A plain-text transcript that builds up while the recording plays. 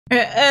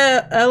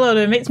Hello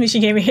there, Mates Mishi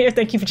Gamer here.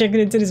 Thank you for checking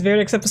into this very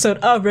next episode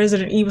of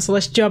Resident Evil. So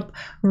let's jump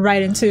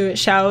right into it,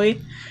 shall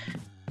we?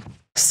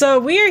 So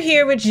we are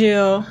here with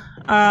Jill.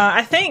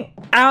 I think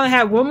I only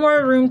have one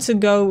more room to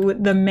go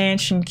with the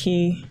mansion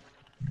key.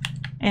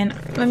 And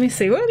let me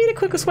see, what would be the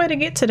quickest way to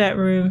get to that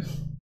room?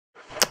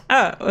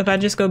 Oh, if I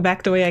just go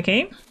back the way I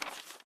came?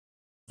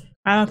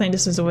 I don't think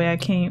this is the way I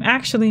came.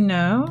 Actually,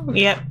 no.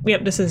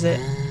 Yep, this is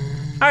it.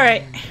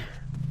 Alright.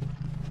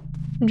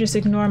 Just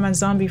ignore my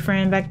zombie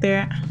friend back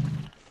there.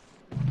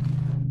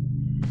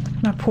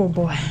 My poor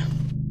boy.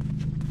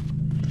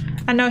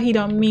 I know he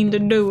don't mean to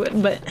do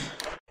it, but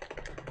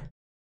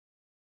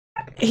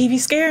he be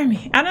scaring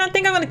me. I don't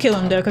think I'm gonna kill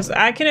him though, because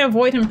I can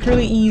avoid him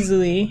pretty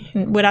easily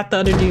without the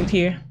other dude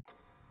here.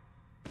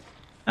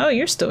 Oh,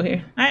 you're still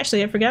here. I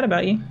forgot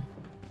about you.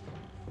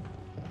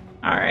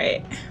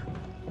 Alright.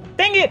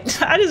 Dang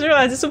it! I just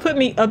realized this will put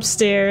me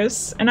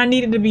upstairs, and I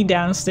needed to be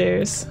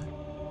downstairs.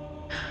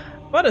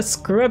 What a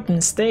screw-up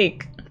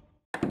mistake.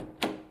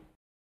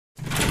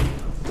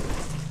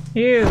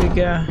 Here we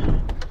go.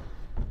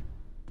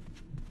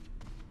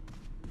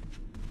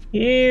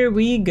 Here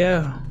we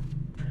go.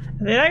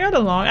 Did I go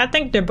along? I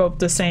think they're both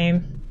the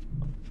same.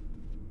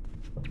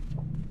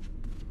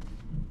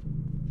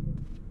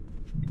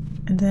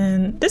 And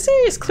then this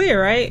area is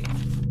clear, right?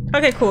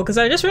 Okay, cool, because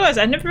I just realized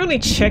I never really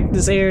checked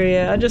this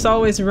area. I just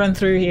always run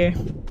through here.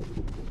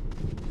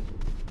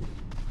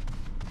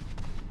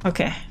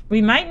 Okay,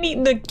 we might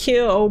need to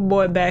kill old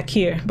boy back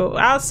here, but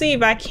I'll see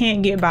if I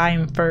can't get by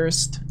him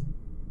first.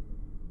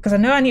 Because I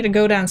know I need to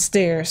go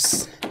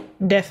downstairs.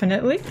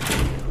 Definitely.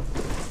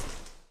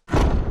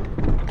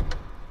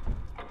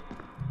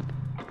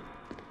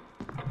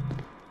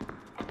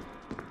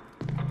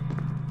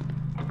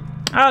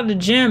 Oh, the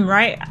gym,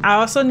 right? I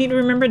also need to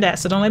remember that,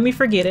 so don't let me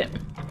forget it.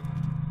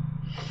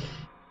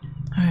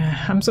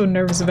 I'm so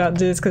nervous about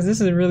this because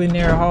this is a really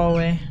narrow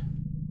hallway.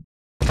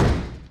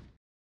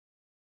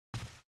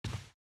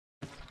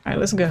 Alright,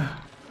 let's go.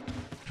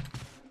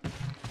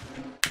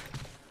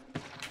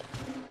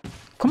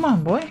 Come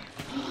on, boy.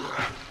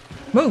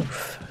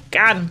 Move.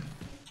 Got him.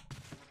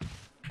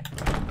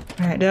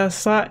 Alright, there's a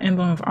slot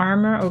emblem of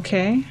armor.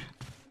 Okay.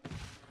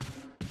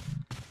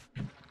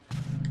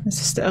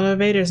 This is the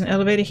elevator. There's an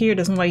elevator here.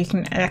 Doesn't look like you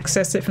can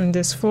access it from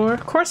this floor.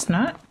 Of course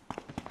not.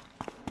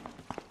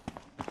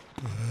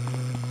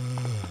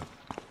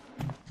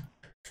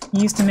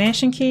 Use the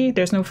mansion key.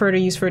 There's no further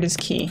use for this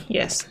key.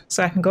 Yes.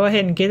 So I can go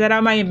ahead and get that out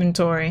of my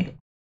inventory.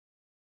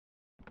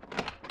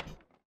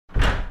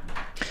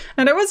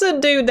 Now there was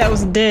a dude that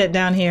was dead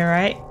down here,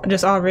 right?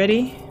 Just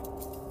already.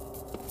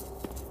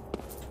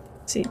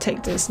 Let's see,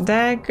 take this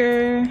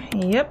dagger.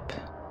 Yep.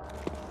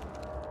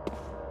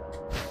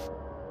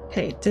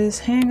 Take this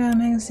handgun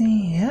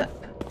magazine.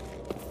 Yep.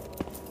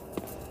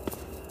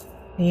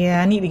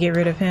 Yeah, I need to get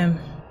rid of him.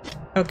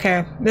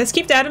 Okay, let's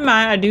keep that in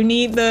mind. I do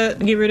need to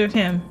get rid of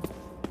him.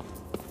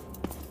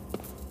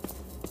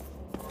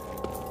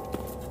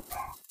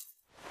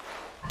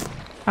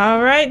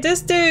 Alright,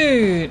 this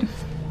dude.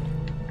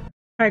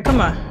 Alright, come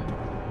on.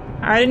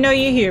 I already know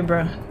you're here,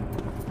 bro.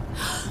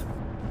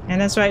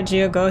 And that's right,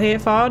 Jill. Go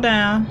ahead, fall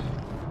down.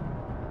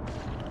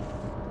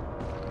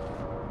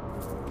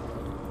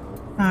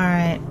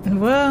 Alright,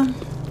 well.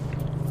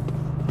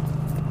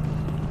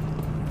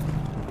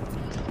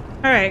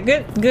 Alright,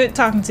 good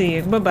talking to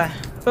you. Bye-bye.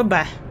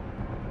 Bye-bye.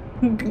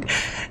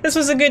 This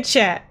was a good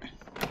chat.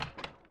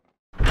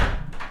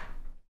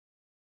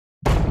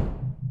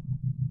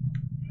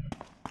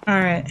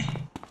 Alright.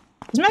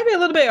 This might be a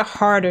little bit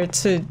harder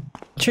to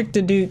trick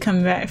the dude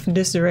coming back from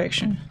this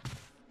direction.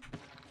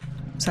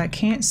 So I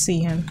can't see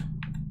him.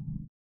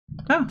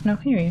 Oh, no,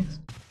 here he is.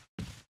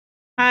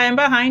 Hi, I'm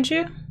behind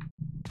you.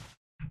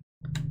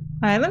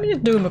 Alright, let me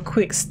just do him a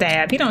quick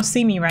stab. He don't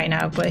see me right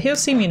now, but he'll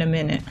see me in a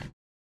minute.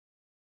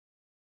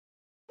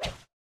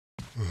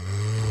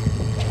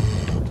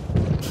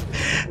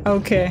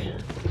 Okay.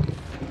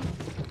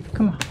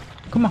 Come on.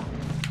 Come on.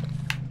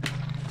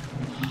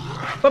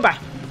 Bye-bye.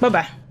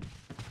 Bye-bye.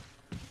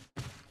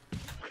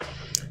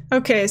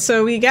 Okay,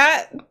 so we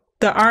got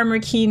the armor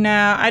key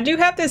now. I do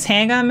have this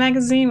handgun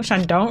magazine, which I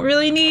don't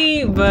really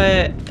need,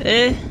 but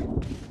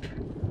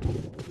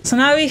So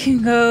now we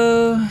can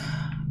go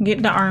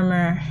get the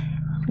armor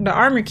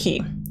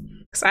key.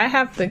 Because I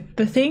have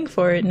the thing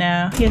for it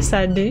now. Yes,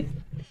 I do.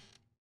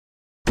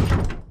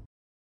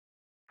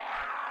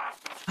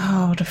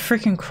 Oh, the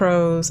freaking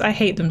crows. I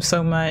hate them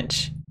so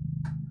much.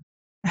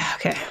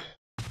 Okay.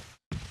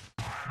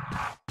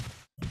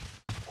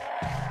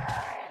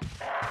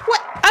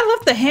 I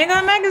left the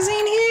handgun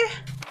magazine here?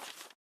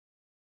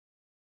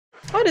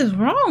 What is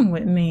wrong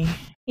with me?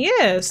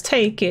 Yes,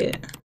 take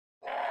it.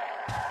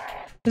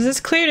 Does this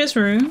clear this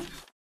room?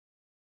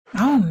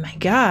 Oh my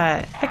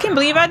god. I can't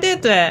believe I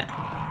did that.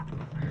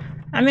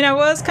 I mean, I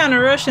was kind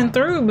of rushing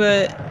through,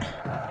 but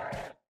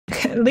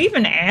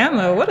leaving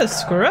ammo, what a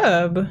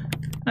scrub.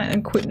 I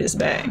quit this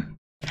bag.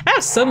 I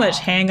have so much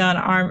handgun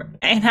armor,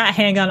 and not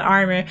handgun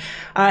armor,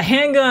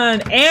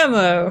 handgun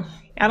ammo.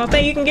 I don't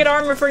think you can get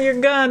armor for your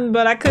gun,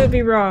 but I could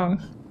be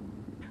wrong.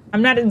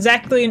 I'm not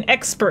exactly an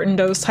expert in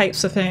those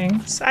types of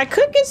things. I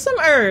could get some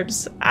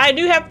herbs. I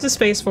do have the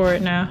space for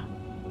it now.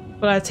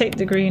 Will I take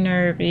the green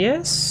herb?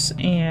 Yes.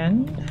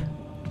 And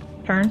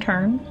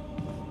turn.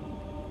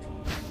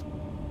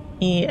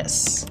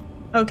 Yes.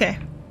 Okay.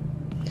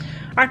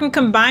 I can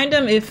combine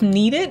them if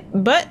needed,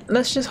 but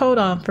let's just hold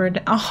on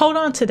I'll hold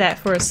on to that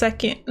for a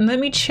second. Let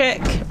me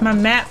check my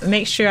map,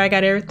 make sure I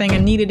got everything I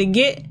needed to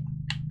get.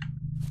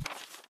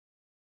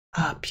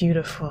 Oh,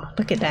 beautiful.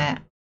 Look at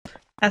that.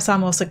 That's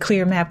almost a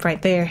clear map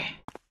right there.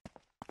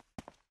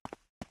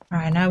 All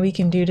right, now we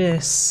can do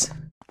this.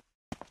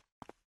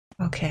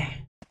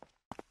 Okay.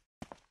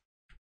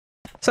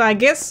 So I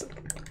guess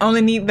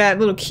only need that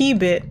little key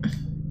bit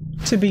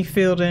to be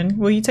filled in.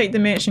 Will you take the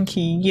mansion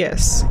key?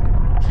 Yes.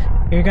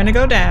 You're gonna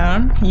go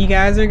down. You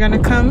guys are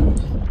gonna come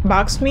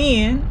box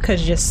me in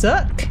because you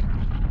suck.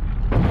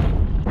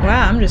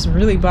 Wow, I'm just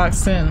really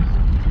boxed in.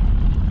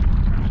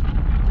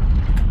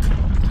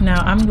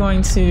 Now I'm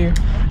going to,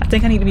 I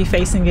think I need to be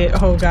facing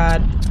it. Oh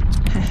God.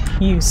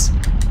 Use.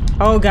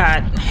 Oh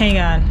God. Hang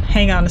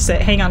on a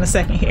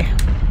second here.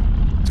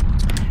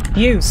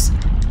 Use.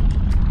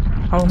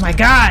 Oh my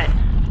God.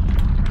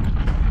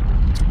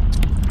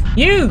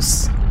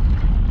 Use.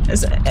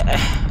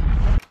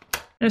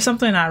 There's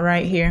something not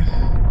right here.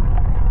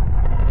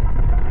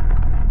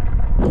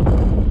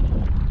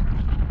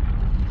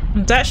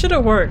 That should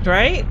have worked,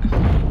 right?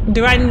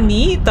 Do I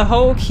need the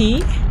whole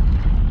key?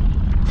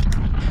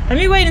 Let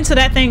me wait until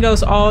that thing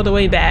goes all the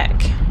way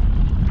back.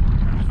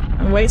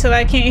 And wait till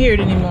I can't hear it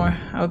anymore.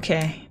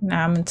 Okay,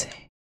 now I'm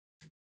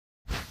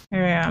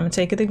gonna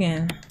take it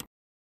again.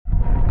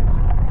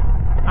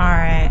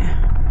 Alright.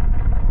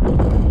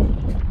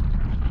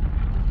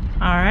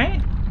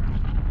 Alright.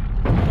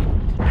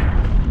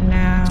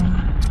 Now,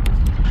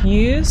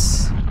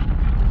 use.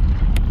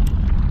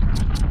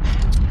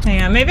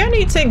 Hang on, maybe I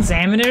need to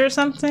examine it or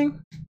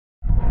something.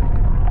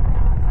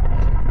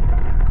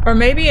 Or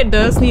maybe it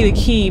does need a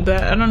key,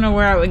 but I don't know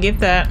where I would get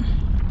that.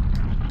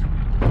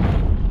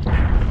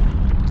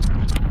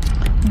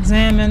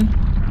 Examine.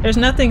 There's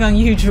nothing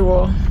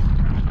unusual.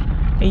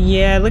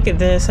 Yeah, look at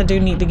this. I do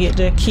need to get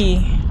the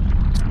key.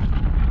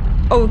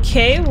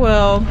 Okay,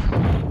 well,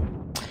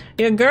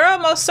 your girl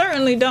most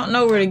certainly don't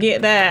know where to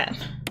get that.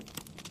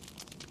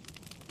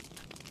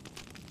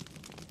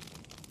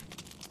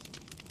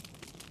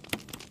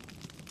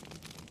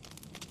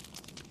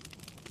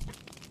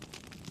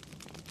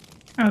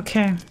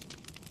 Okay.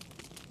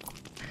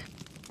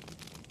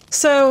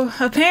 So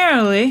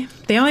apparently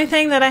the only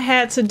thing that I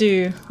had to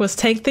do was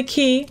take the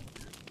key,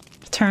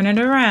 turn it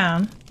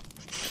around,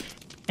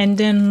 and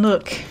then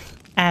look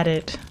at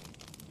it.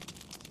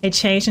 It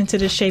changed into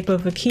the shape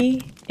of a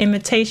key,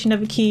 imitation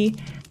of a key,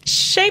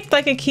 shaped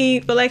like a key,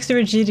 but lacks the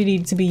rigidity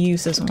to be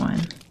used as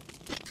one.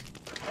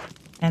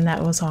 And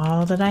that was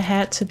all that I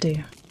had to do.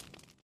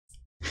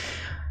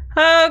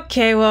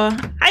 Okay, well,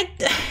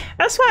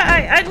 that's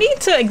why I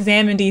need to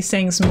examine these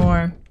things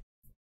more.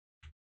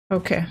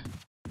 Okay.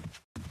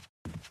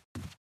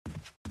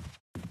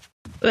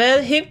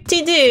 Well,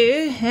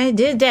 hoop-de-doo, I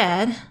did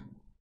that.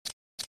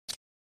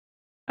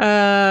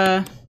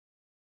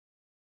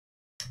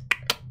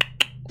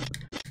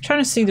 Trying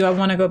to see, do I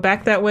want to go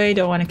back that way?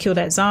 Do I want to kill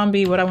that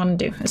zombie? What I want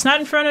to do? It's not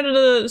in front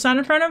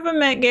of a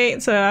med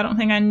gate, so I don't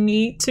think I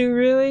need to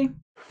really.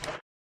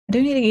 I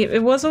do need to get,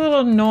 it was a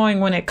little annoying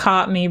when it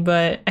caught me,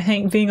 but I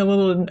think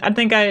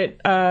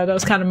that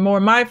was kind of more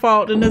my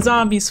fault than the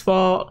zombie's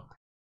fault.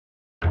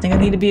 I think I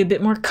need to be a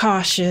bit more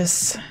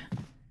cautious.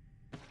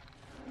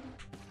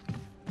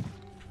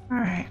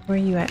 Alright, where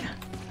are you at?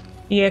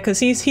 Yeah, because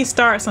he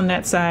starts on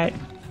that side.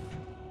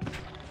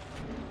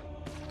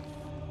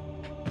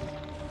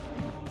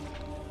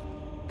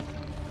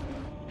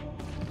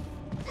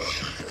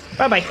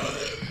 Bye-bye.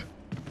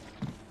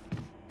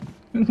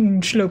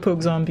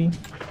 Slowpoke zombie.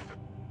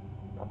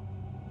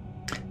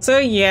 So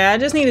yeah, I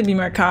just need to be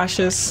more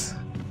cautious.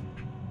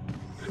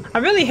 I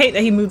really hate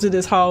that he moved to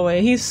this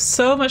hallway. He's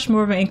so much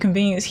more of an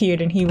inconvenience here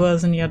than he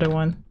was in the other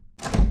one.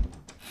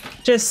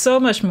 Just so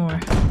much more.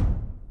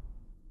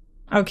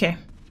 Okay.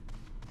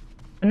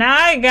 Now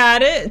I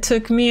got it. It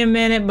took me a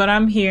minute, but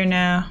I'm here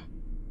now.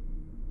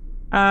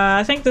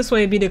 I think this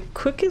way would be the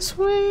quickest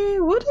way,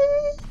 would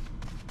it?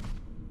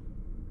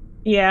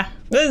 Yeah,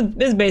 this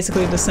is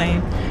basically the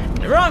same.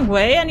 The wrong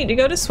way, I need to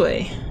go this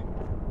way.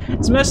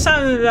 As much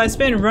time as I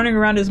spend running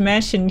around this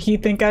mansion, you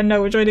think I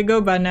know which way to go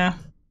by now.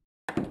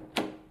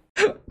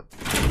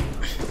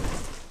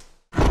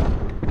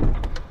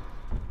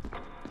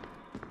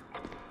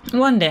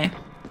 One day.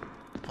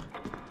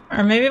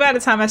 Or maybe by the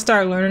time I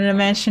start learning the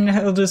mansion,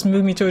 it'll just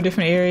move me to a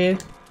different area.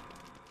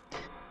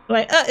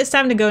 Like, it's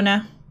time to go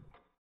now.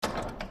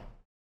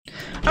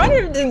 I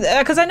wonder if,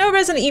 because I know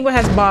Resident Evil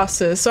has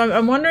bosses, so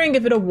I'm wondering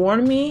if it'll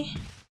warn me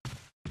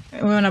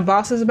when a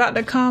boss is about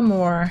to come,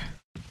 or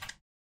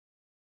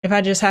if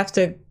I just have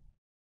to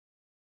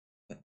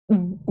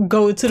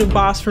go to the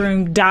boss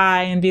room,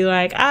 die, and be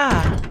like,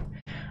 ah,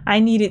 I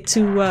needed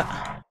to,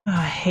 oh,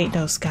 I hate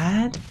those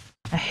goddamn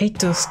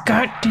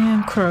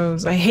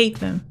crows. I hate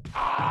them.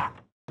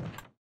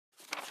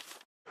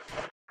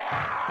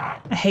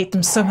 I hate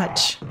them so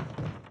much.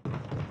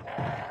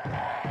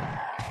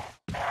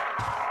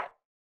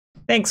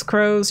 Thanks,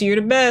 crows. You're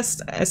the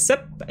best.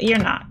 Except you're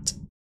not.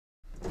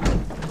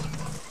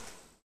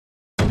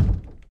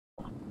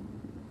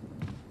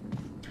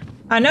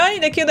 I know I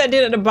need to kill that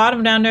dude at the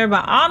bottom down there,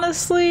 but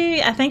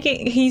honestly, I think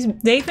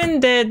they've been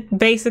dead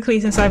basically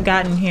since I've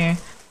gotten here.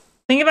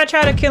 I think if I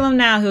try to kill him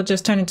now, he'll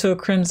just turn into a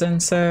crimson,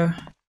 so...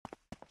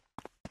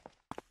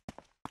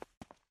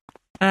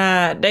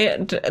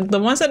 the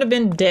ones that have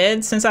been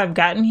dead since I've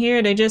gotten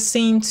here, they just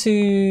seem to,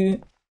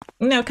 you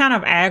know, kind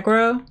of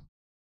aggro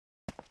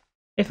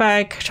if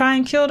I try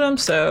and kill them,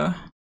 so...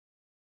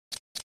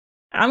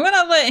 I'm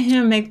gonna let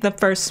him make the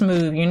first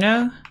move, you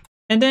know?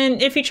 And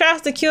then if he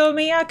tries to kill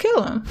me, I'll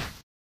kill him.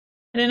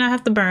 And then I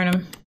have to burn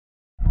him.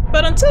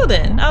 But until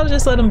then, I'll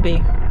just let him be.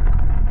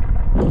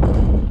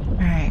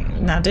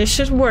 Alright, now this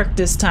should work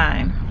this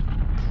time.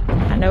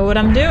 I know what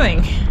I'm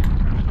doing.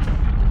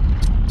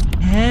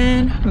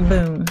 And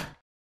boom.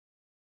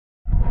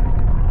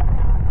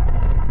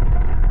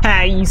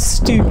 Ah, you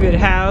stupid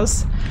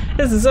house.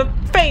 This is a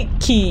fake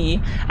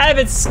key. I have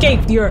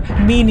escaped your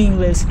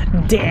meaningless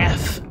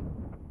death.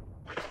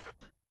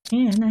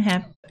 And I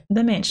have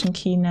the mansion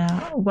key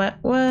now. What?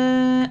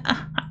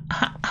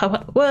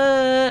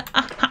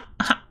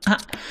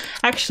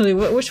 Actually,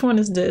 which one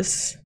is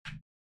this?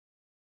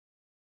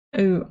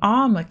 Ooh,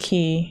 armor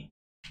key.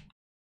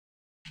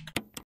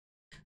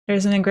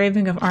 There's an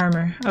engraving of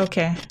armor.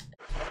 Okay.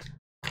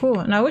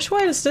 Cool. Now, which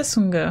way does this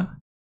one go?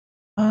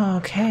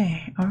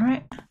 Okay.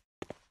 Alright.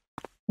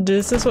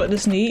 This is what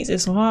this needs.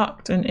 It's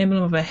locked. An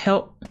emblem of a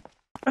help.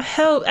 A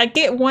help. I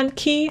get one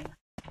key,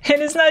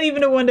 and it's not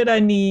even the one that I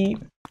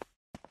need.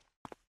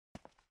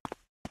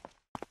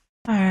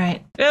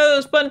 Alright. It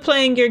was fun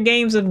playing your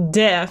games of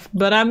death,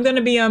 but I'm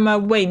gonna be on my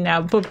way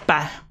now.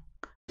 Bye-bye.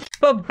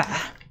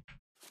 Bye-bye.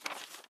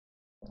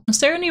 Is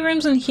there any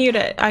rooms in here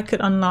that I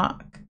could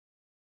unlock?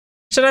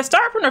 Should I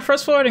start from the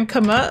first floor and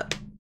come up?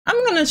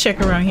 I'm gonna check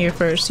around here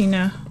first, you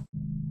know.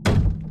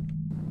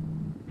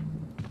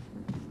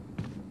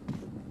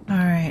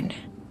 Alright.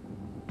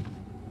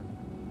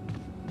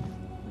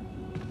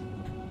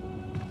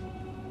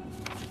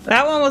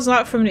 That one was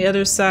locked from the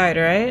other side,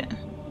 right?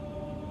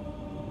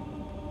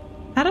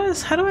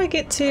 How do I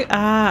get to...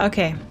 Ah,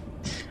 okay.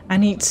 I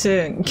need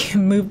to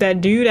move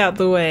that dude out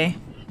the way.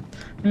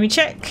 Let me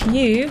check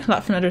you.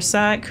 Locked from the other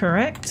side,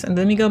 correct. And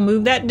let me go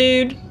move that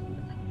dude.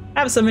 I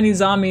have so many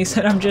zombies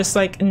that I'm just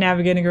like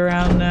navigating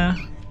around now.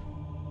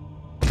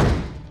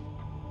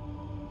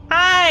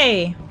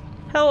 Hi!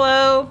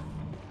 Hello!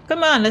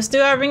 Come on, let's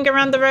do our ring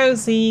around the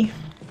rosy.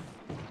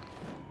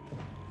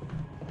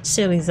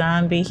 Silly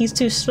zombie, he's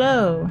too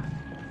slow.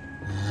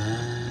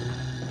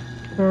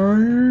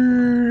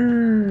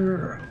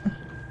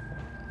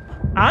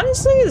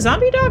 Honestly,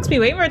 zombie dogs be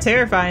way more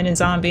terrifying than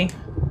zombie.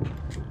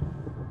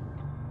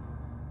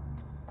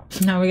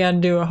 Now we gotta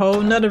do a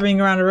whole nother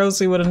ring around the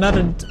rosy with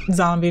another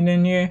zombie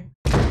in here.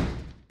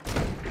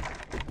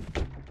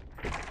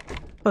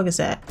 What is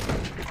that?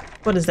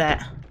 What is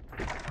that?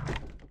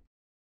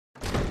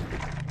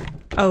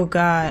 Oh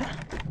god.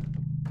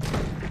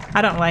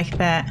 I don't like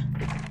that.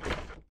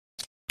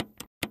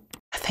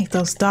 I think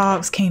those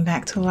dogs came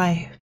back to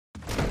life.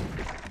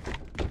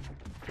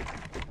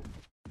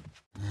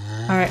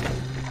 Alright.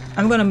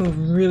 I'm gonna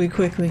move really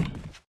quickly.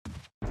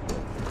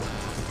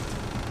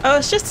 Oh,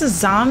 it's just a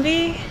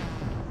zombie?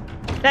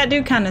 That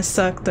dude kind of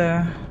sucked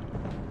though.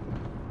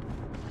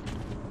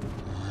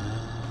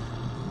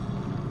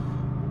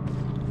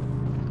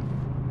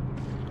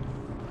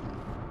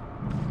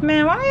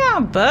 Man, why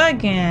y'all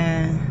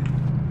bugging?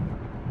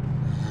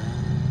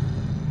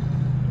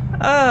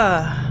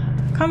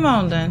 Come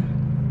on then.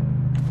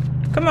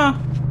 Come on.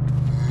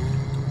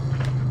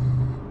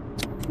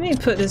 Let me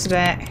put this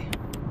back.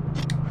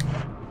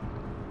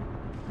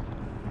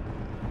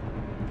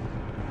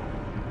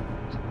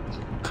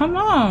 Come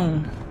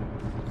on.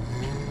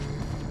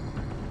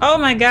 Oh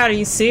my god, are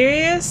you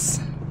serious?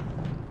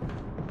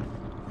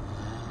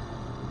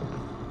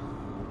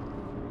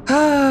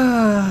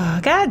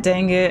 God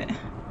dang it.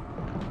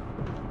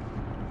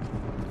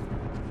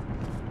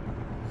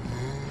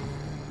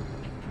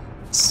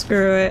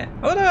 Screw it.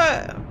 What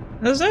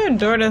is there a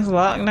door that's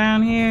locked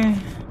down here?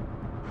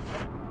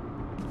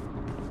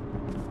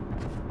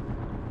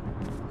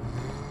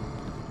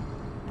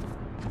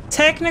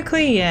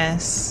 Technically,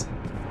 yes.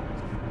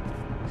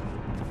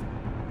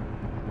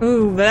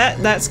 Ooh,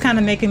 but that's kind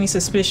of making me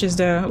suspicious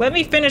though. Let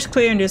me finish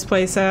clearing this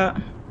place out.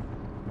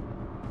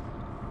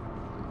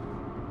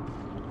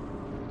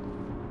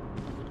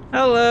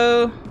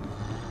 Hello.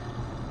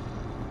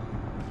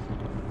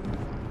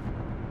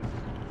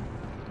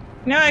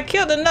 Now I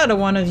killed another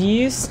one of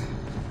yous.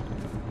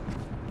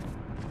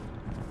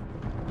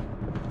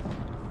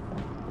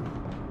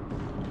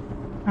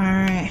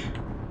 Alright.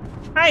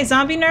 Hi,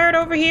 zombie nerd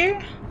over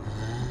here.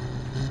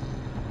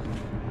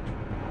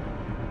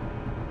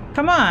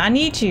 Come on, I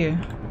need you.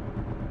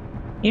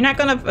 You're not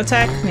gonna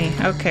attack me.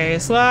 Okay,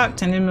 it's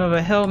locked and in the middle of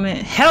a helmet.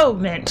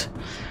 Helmet!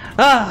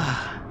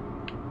 Ah!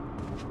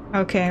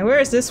 Okay, where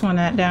is this one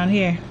at down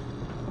here?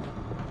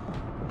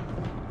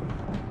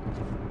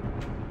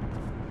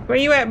 Where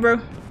you at, bro?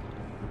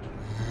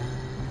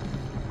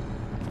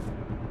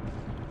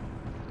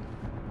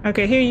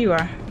 Okay, here you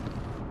are.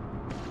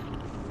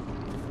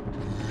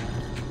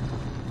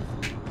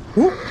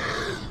 Whoop.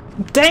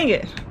 Dang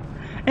it!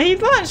 And he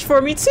lunged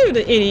for me too,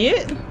 the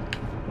idiot!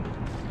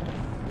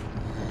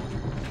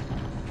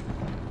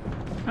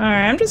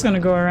 Alright, I'm just gonna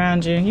go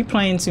around you. You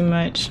playing too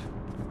much.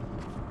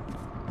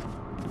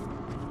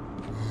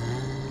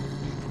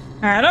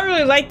 Alright, I don't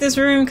really like this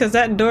room because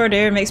that door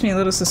there makes me a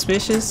little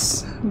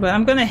suspicious. But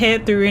I'm gonna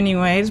head through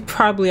anyways.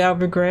 Probably I'll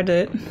regret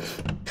it.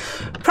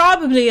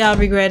 Probably I'll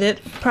regret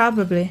it.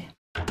 Probably.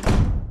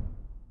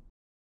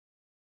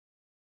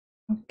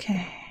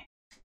 Okay.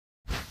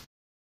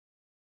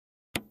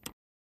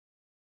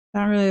 I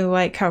don't really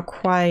like how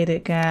quiet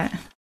it got.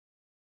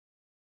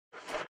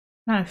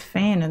 Not a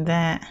fan of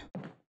that.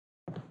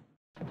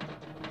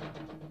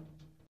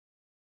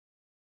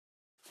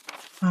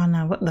 Oh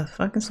no, what the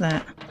fuck is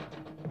that?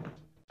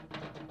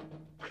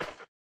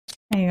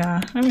 Hang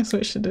on, let me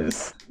switch to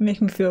this.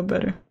 Make me feel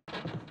better.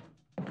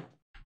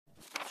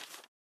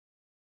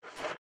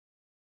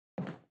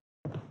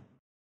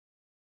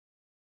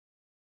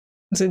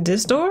 Is it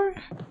this door?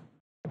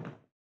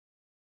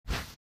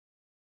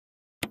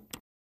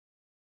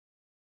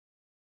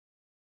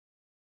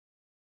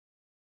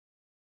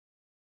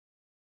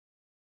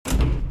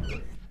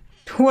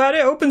 Why'd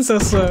it open so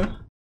slow?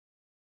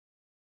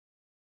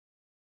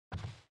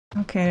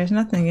 Okay, there's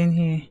nothing in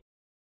here.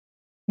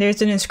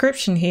 There's an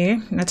inscription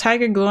here. A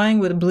tiger glowing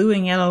with blue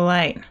and yellow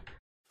light.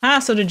 Ah,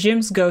 so the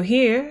gems go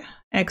here.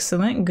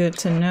 Excellent, good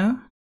to know.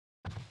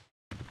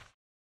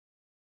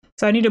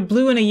 So I need a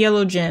blue and a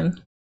yellow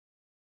gem.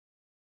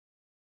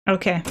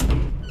 Okay.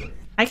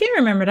 I can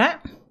remember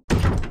that.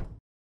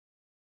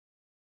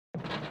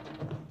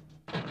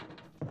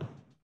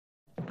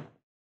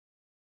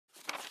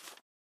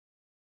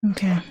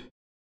 Okay.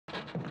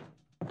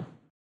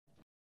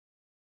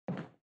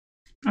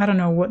 I don't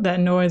know what that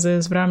noise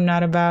is, but I'm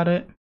not about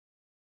it.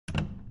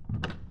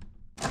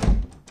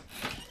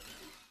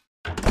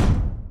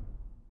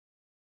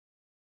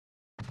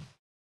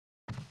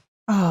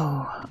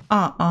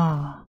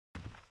 Oh,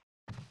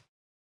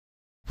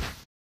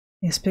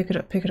 Yes, pick it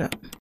up, pick it up.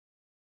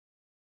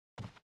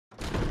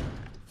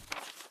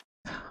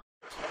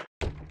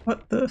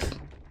 What the f—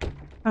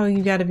 oh,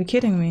 you gotta be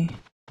kidding me.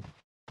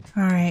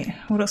 Alright,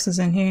 what else is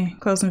in here?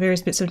 Clothes and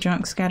various bits of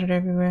junk scattered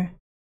everywhere.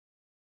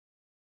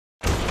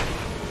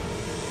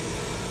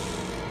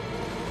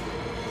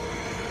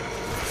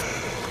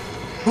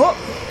 Whoa!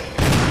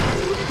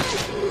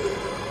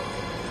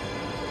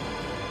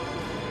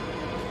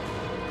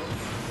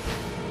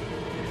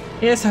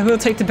 Yes, I will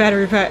take the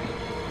battery pack.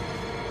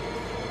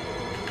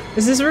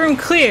 Is this room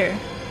clear?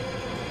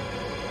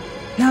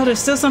 No, there's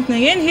still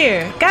something in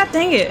here. God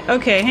dang it.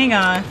 Okay, hang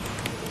on.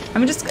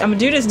 I'm gonna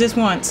do this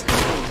once.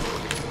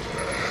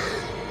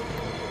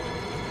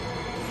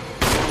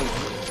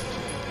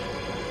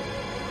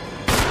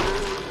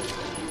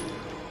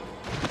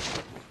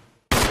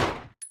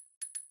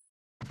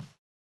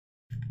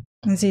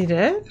 Is he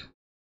dead?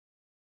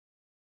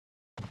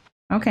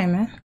 Okay,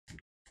 man.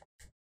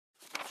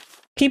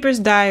 Keeper's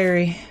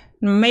Diary.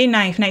 May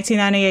 9th,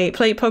 1998.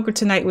 Played poker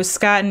tonight with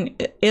Scott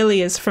and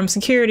Ilias from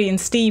security and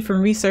Steve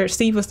from research.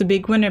 Steve was the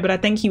big winner, but I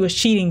think he was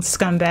cheating,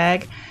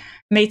 scumbag.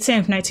 May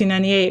 10th,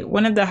 1998.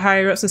 One of the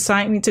higher-ups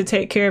assigned me to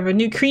take care of a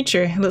new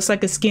creature. It looks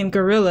like a skinned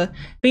gorilla.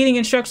 Feeding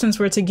instructions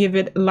were to give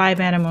it live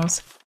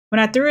animals. When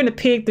I threw in a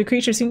pig, the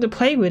creature seemed to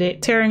play with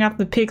it, tearing off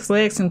the pig's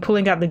legs and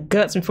pulling out the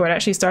guts before it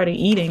actually started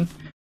eating.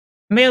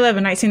 May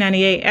 11,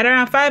 1998. At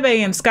around 5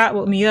 a.m., Scott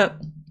woke me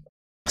up.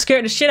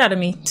 Scared the shit out of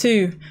me,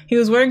 too. He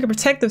was wearing a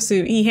protective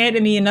suit. He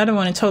handed me another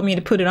one and told me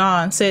to put it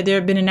on. Said there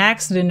had been an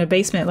accident in the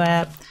basement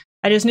lab.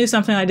 I just knew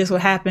something like this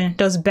would happen.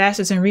 Those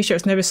bastards in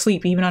research never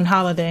sleep, even on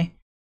holiday.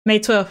 May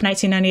 12th,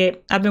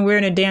 1998. I've been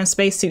wearing a damn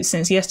spacesuit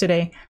since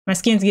yesterday. My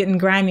skin's getting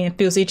grimy and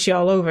feels itchy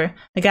all over.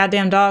 The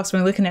goddamn dog's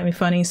been looking at me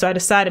funny, so I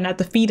decided not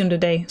to feed him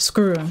today.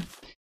 Screw him.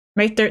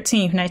 May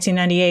 13th,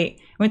 1998.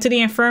 Went to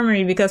the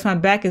infirmary because my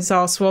back is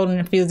all swollen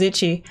and feels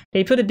itchy.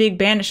 They put a big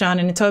bandage on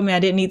and told me I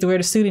didn't need to wear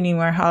the suit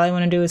anymore. All I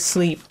want to do is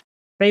sleep.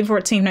 May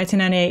 14th,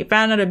 1998.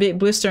 Found out a big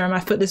blister on my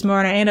foot this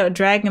morning. I ended up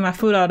dragging my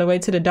foot all the way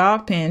to the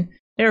dog pen.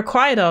 They were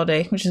quiet all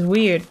day, which is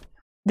weird.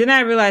 Then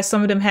I realized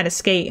some of them had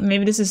escaped.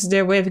 Maybe this is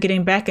their way of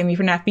getting back at me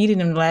for not feeding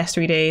them the last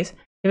 3 days.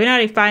 If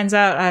anybody finds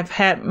out, I'll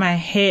have my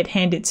head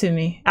handed to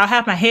me.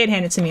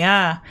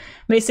 Ah.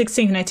 May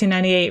 16th,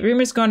 1998.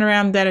 Rumors going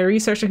around that a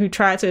researcher who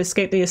tried to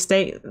escape the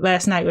estate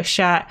last night was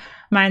shot.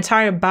 My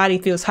entire body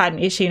feels hot and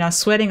itchy and I'm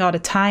sweating all the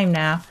time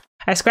now.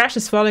 I scratched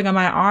the swelling on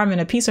my arm and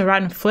a piece of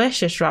rotten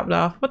flesh just dropped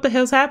off. What the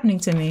hell's happening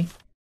to me?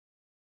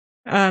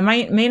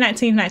 May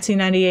 19th,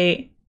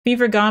 1998.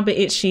 Fever gone but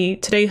itchy.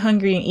 Today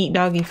hungry and eat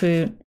doggy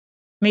food.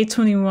 May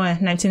 21,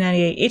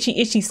 1998.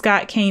 Itchy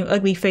Scott came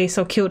ugly face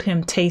so killed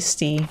him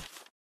tasty.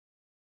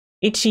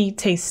 Itchy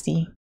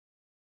tasty.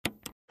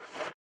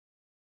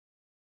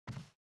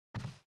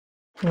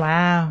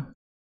 Wow.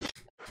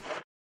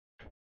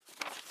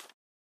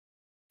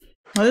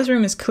 Well, this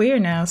room is clear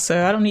now,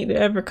 so I don't need to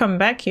ever come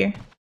back here.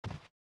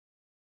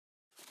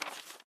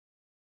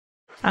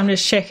 I'm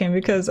just checking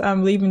because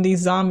I'm leaving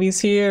these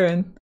zombies here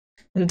and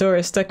the door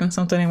is stuck in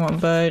something and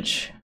won't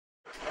budge.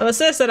 Well, it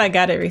says that I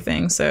got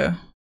everything, so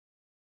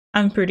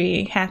I'm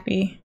pretty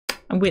happy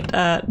with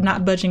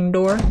not budging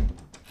door.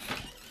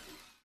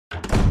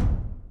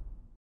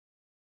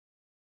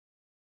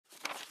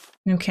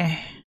 Okay.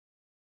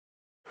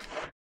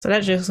 So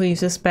that just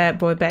leaves this bad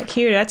boy back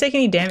here. Did I take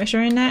any damage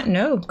during that?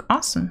 No.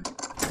 Awesome.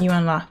 You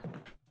unlock.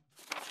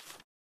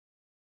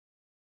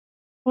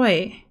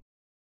 Wait.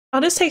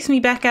 Oh, this takes me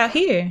back out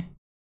here.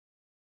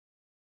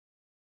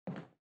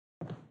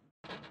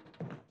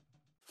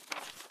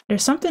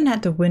 There's something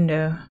at the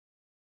window.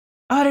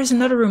 Oh, there's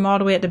another room all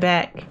the way at the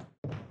back.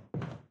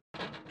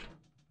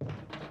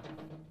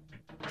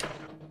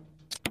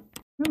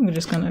 I'm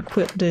just gonna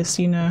equip this,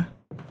 you know.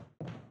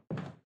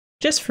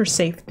 Just for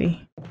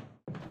safety.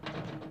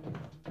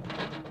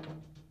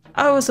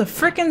 Oh, it's a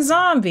freaking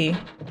zombie.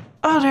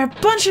 Oh, there are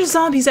a bunch of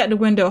zombies at the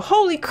window.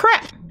 Holy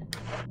crap.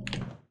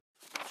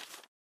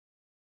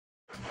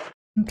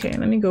 Okay,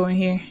 let me go in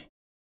here.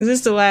 Is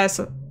this the last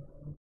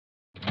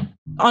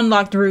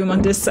unlocked room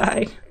on this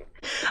side?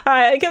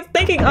 I kept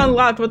thinking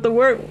unlocked, but the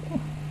word...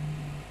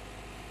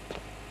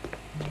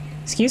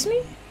 Excuse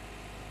me?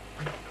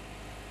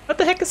 What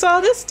the heck is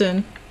all this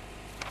then?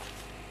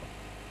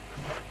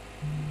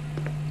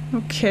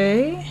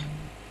 Okay.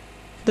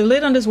 The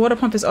lid on this water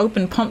pump is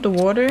open. Pump the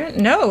water?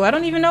 No, I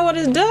don't even know what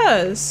it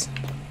does.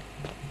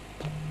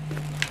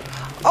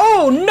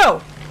 Oh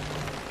no!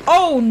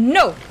 Oh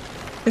no!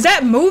 Is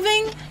that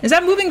moving? Is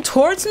that moving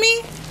towards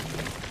me?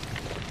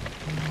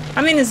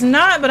 I mean, it's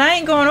not, but I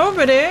ain't going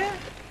over there.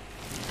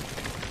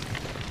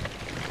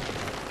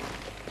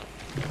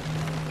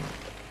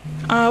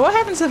 What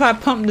happens if I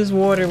pump this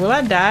water? Will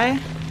I die?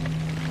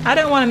 I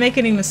don't want to make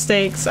any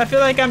mistakes. I feel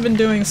like I've been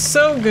doing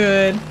so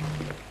good.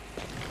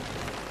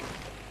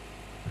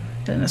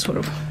 Then that's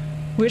what.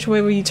 Which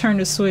way will you turn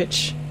the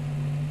switch?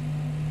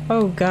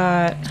 Oh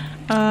god.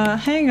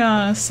 Hang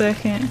on a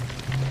second.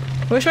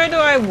 Which way do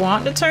I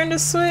want to turn the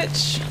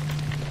switch?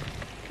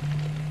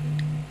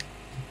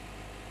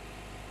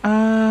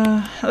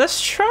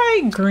 Let's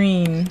try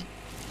green.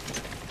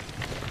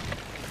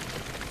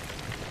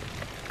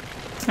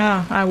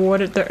 Oh, I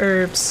watered the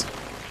herbs.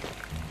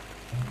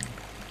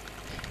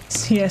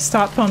 Yeah,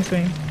 stop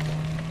pumping.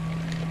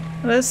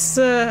 Let's,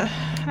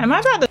 am I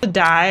about to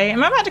die?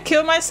 Am I about to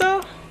kill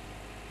myself?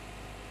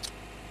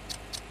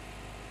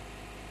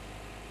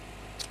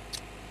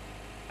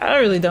 I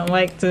really don't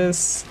like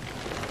this.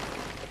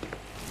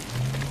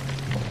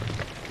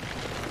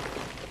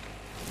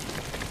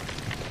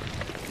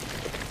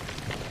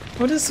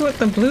 What is with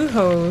the blue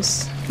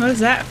hose? What is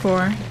that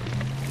for?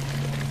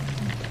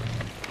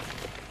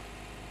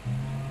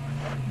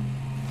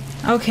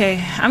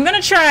 Okay, I'm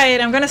gonna try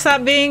it. I'm gonna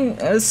stop being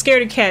a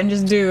scaredy cat and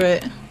just do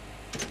it.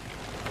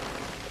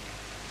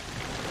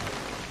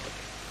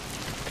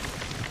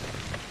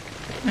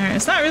 Alright,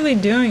 it's not really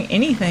doing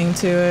anything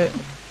to it.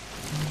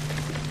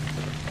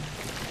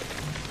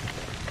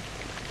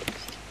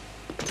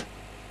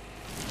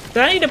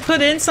 Do I need to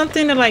put in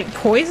something to like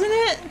poison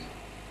it?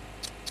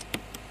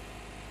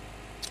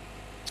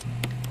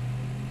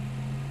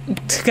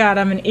 God,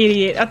 I'm an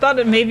idiot. I thought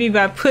that maybe if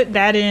I put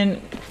that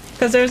in,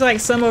 because there's like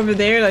some over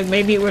there, like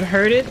maybe it would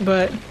hurt it,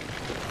 but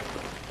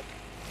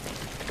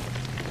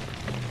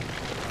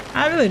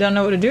I really don't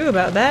know what to do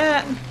about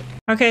that.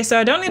 Okay, so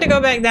I don't need to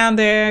go back down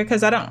there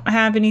because I don't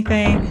have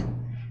anything.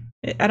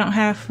 I don't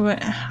have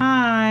what?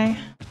 Hi.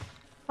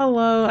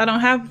 Hello. I don't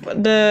have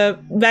the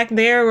back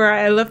there where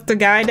I left the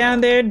guy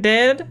down there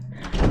dead.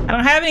 I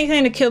don't have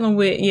anything to kill him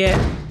with yet.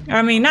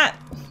 I mean, not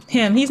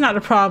him. He's not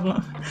the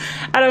problem.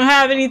 I don't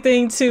have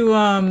anything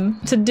to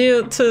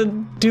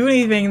do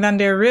anything down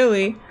there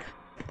really.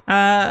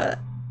 I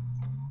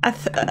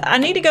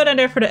need to go down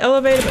there for the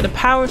elevator, but the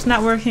power's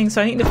not working,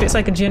 so I need to fix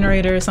like a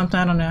generator or something.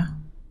 I don't know.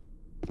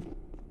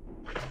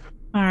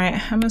 All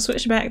right, I'm gonna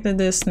switch back to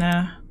this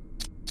now.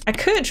 I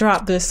could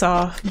drop this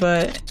off,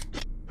 but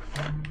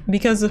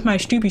because of my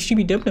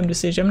stupid dum-dum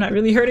decision, I'm not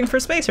really hurting for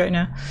space right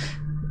now.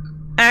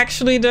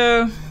 Actually,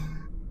 though,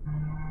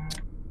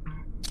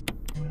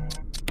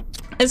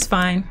 it's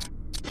fine.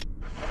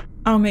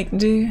 I'll make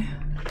do.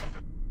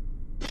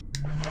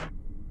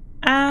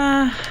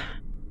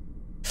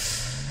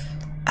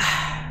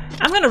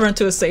 I'm gonna run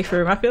to a safe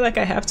room. I feel like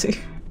I have to.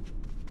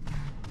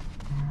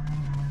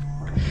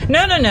 No,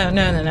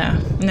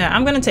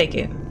 I'm gonna take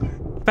it.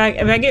 If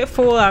I get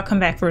full, I'll come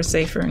back for a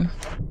safe room.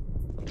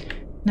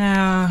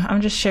 Now,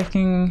 I'm just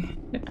checking.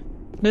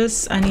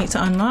 This I need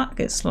to unlock.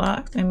 It's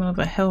locked. I'm of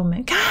a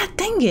helmet. God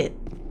dang it!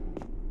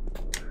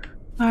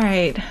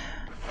 Alright.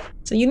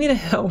 So you need a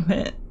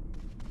helmet.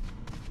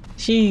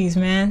 Jeez,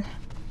 man.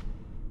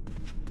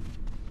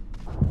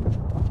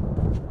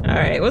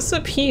 Alright, what's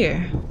up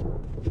here?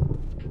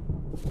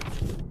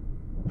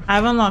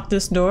 I've unlocked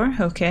this door.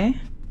 Okay.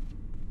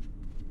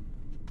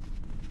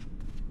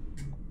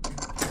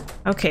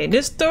 Okay,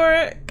 this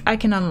door I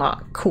can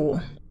unlock. Cool.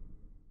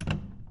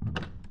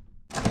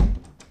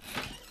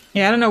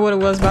 Yeah, I don't know what it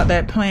was about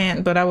that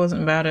plant, but I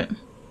wasn't about it.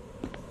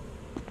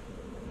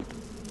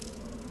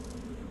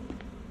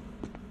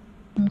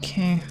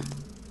 Okay.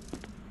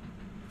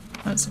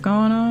 What's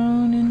going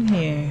on in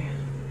here?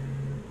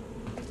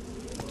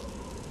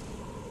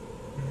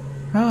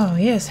 Oh,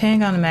 yes,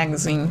 hang on a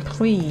magazine,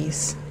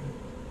 please.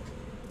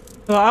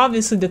 Well,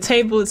 obviously the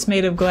table is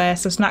made of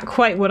glass. It's not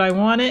quite what I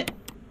wanted.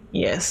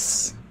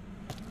 Yes.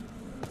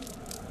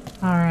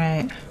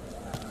 Alright.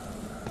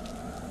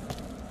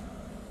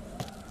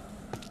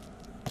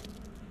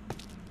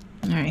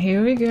 Alright,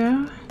 here we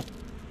go.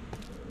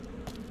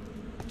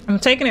 I'm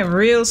taking it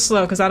real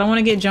slow because I don't want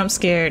to get jump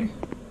scared.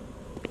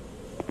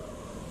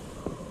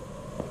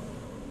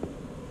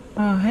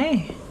 Oh,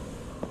 hey.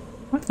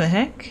 What the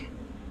heck?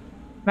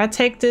 If I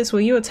take this,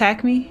 will you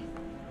attack me?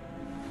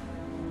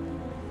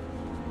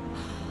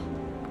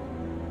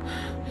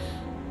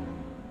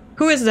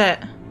 Who is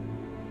that?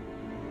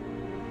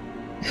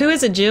 Who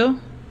is it, Jill?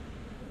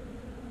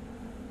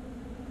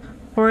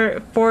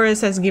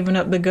 Forrest has given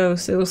up the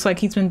ghost. It looks like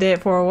he's been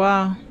dead for a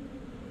while.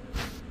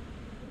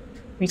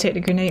 We take the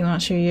grenade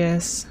launcher,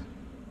 yes.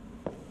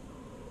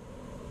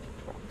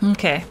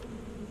 Okay.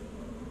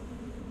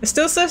 It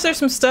still says there's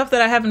some stuff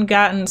that I haven't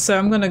gotten, so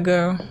I'm gonna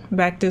go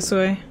back this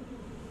way.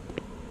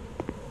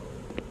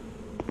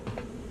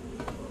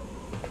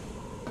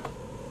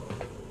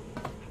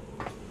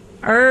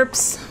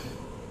 Herbs.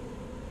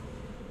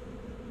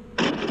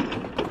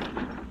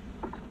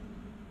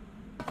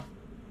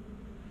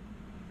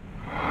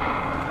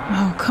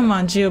 Oh, come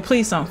on, Jill.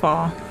 Please don't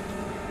fall.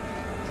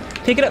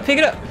 Pick it up, pick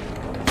it up.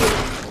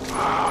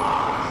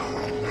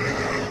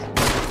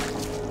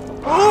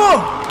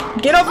 Oh!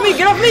 Get off me,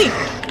 get off me!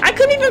 I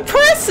couldn't even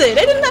press it!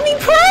 They didn't let me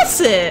press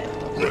it!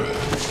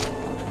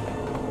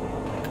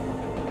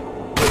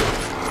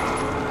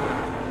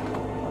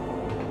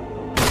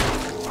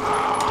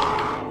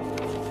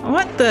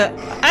 What the?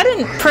 I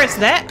didn't press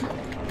that.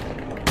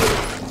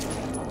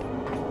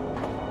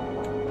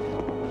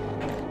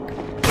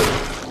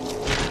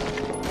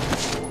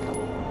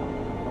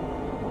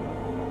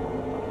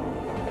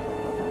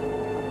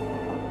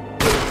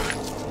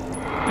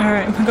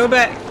 Alright, go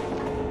back.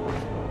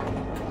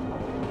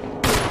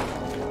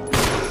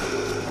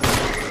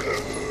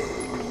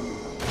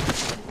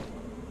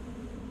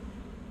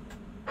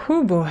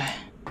 Oh boy.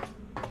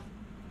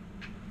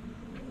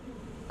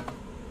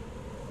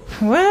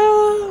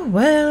 Well,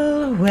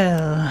 well,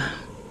 well.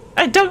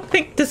 I don't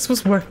think this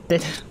was worth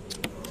it.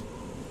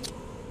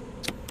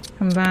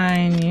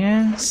 Combine,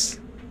 yes.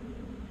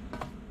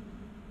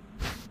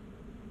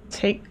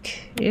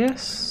 Take,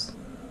 yes.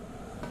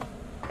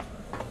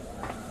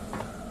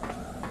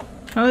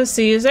 Oh, let's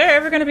see. Is there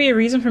ever going to be a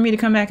reason for me to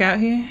come back out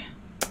here?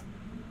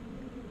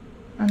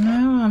 I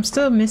know, I'm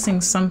still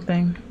missing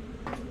something.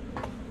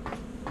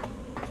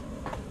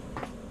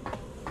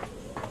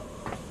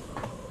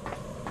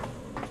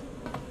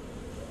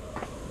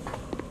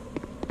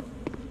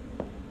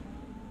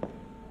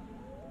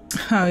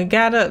 Oh, you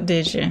got up,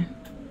 did you?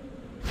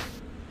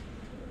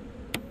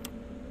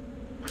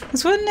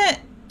 Cause wasn't it?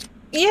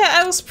 Yeah,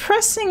 I was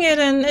pressing it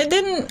and it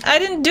didn't. I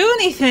didn't do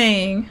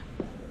anything.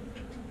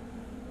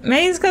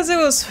 Maybe it's because it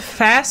was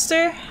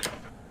faster.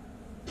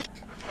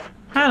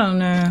 I don't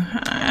know.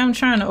 I'm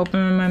trying to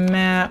open my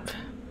map.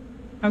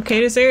 Okay,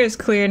 this area is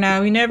clear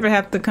now. We never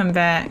have to come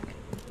back.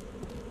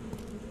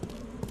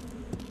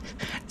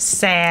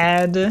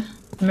 Sad.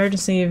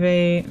 Emergency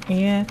evade.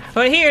 Yeah.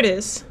 Oh, here it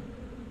is.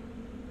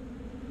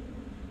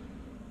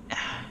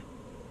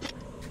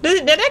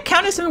 Did that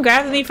count as him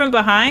grabbing me from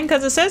behind?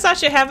 Because it says I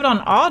should have it on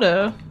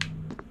auto.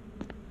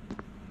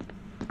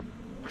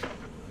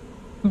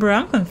 Bro,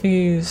 I'm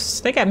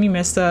confused. They got me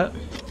messed up.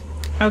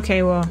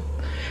 Okay, well.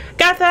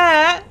 Got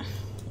that!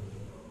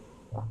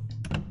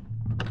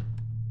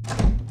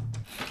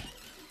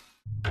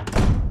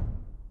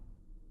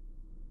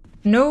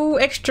 No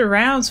extra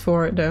rounds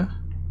for it, though.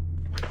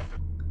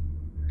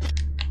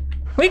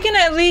 We can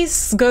at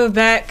least go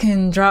back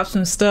and drop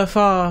some stuff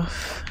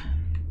off.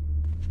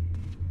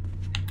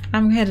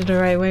 I'm headed the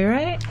right way,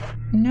 right?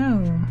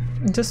 No.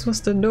 This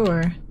was the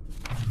door.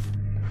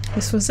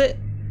 This was it.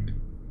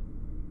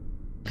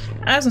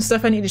 I have some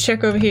stuff I need to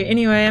check over here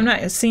anyway. I'm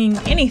not seeing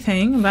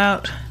anything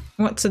about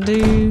what to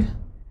do.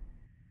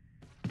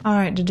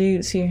 Alright, the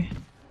dude's here.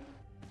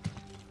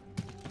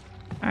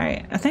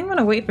 Alright, I think I'm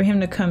gonna wait for him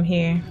to come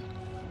here.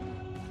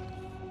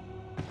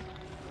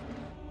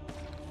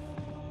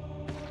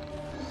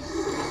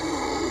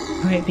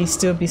 Alright, be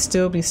still, be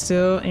still, be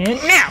still,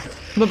 and now!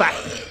 Bye-bye.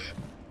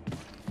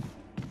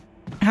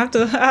 I have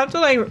to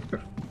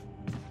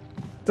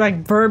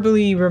like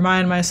verbally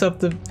remind myself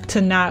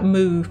to not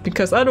move,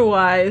 because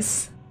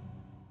otherwise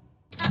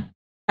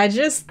I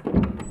just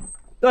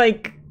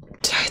like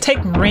take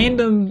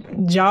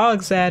random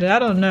jogs at it. I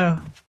don't know.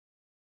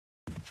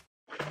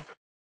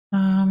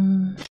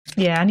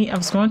 Yeah, I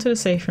was going to the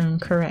safe room,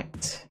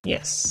 correct.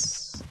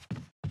 Yes.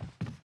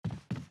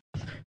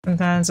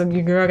 Sometimes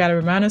your girl gotta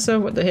remind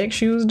herself what the heck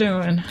she was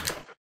doing.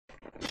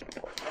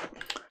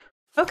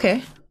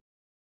 Okay.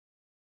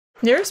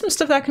 There is some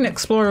stuff I can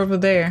explore over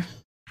there.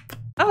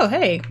 Oh,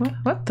 hey,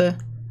 what the?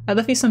 I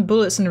left you some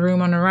bullets in the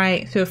room on the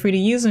right. Feel free to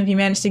use them if you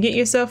manage to get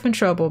yourself in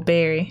trouble,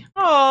 Barry.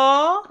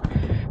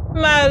 Aww,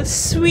 my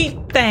sweet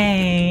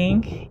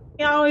thing.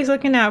 You're always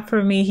looking out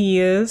for me, he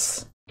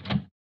is.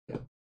 I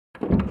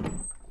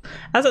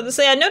was about to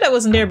say, I know that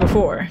wasn't there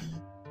before.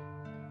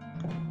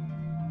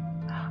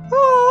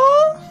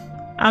 Oh,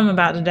 I'm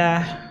about to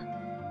die.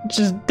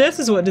 This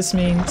is what this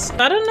means.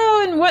 I don't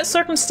know in what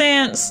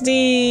circumstance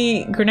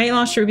the grenade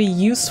launcher would be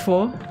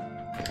useful.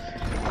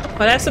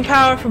 But that's a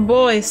powerful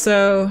boy,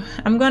 so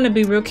I'm gonna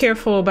be real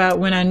careful about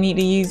when I need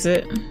to use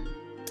it.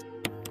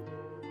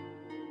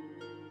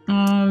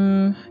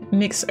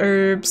 Mix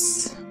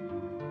herbs.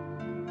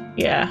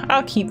 Yeah,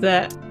 I'll keep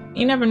that.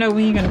 You never know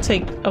when you're gonna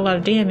take a lot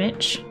of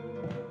damage.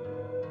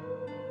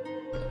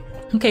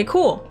 Okay,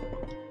 cool.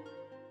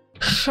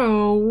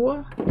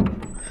 So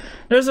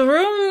there's a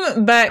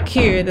room back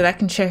here that I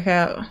can check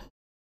out.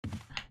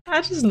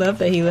 I just love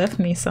that he left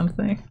me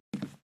something.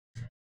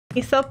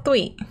 He's so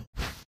sweet.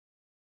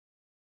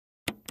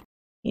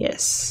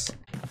 Yes.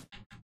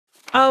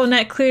 Oh, and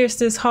that clears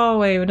this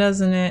hallway,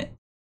 doesn't it?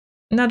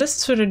 No, this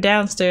is for the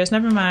downstairs.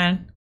 Never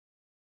mind.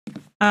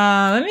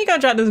 Let me go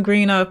drop this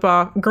green herb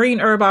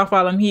off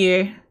while I'm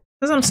here.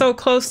 Since I'm so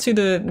close to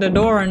the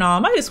door and all, I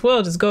might as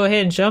well just go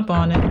ahead and jump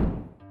on it.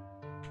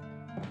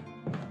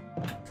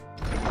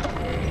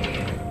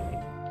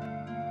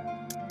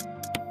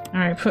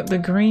 Alright, put the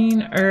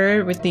green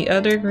herb with the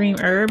other green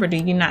herb, or do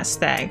you not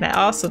stack? That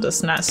also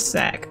does not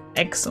stack.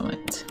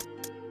 Excellent.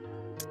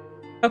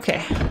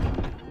 Okay.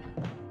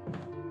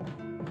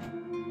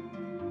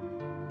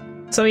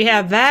 So we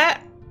have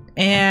that,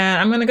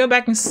 and I'm gonna go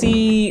back and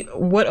see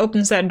what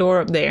opens that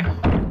door up there.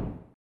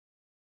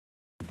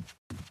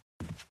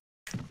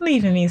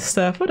 Leaving me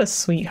stuff. What a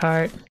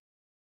sweetheart.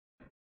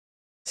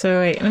 So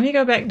wait, let me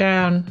go back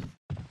down.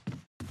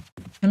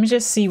 Let me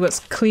just see what's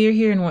clear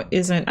here and what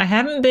isn't. I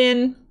haven't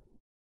been...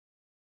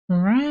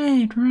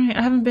 Right.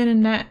 I haven't been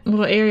in that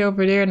little area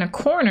over there in the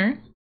corner.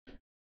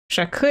 Which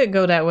I could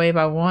go that way if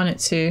I wanted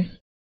to.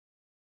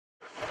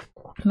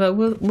 But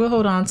we'll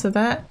hold on to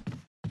that.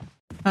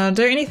 Is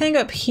there anything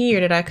up here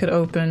that I could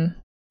open?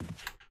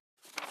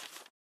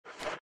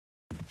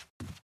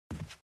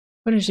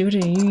 What did you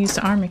use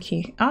the armor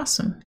key?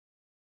 Awesome.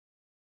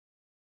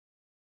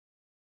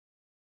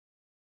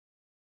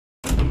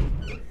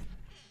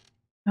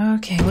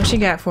 Okay, what you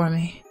got for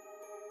me?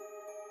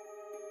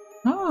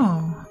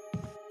 Oh.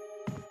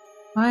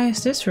 Why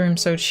is this room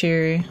so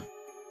cheery?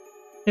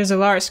 There's a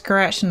large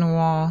scratch in the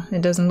wall.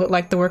 It doesn't look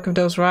like the work of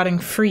those rotting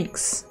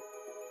freaks.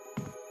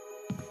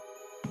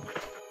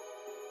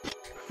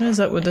 What is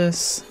up with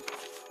this?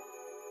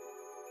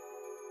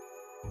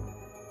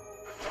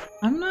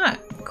 I'm not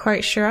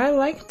quite sure I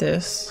like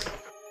this.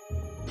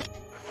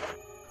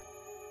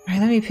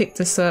 Alright, let me pick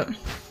this up.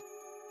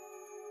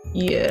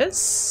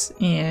 Yes,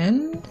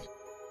 and...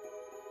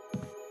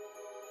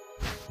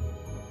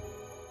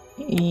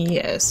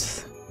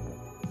 yes.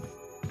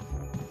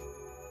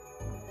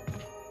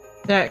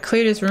 That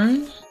clear this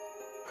room?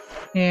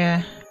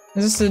 Yeah.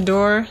 Is this the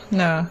door?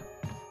 No.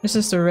 This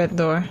is the red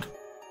door.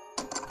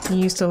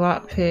 Used the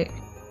lockpick.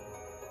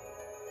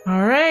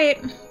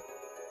 Alright.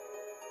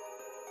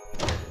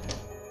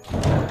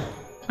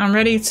 I'm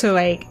ready to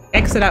like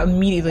exit out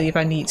immediately if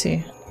I need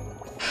to.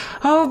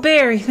 Oh,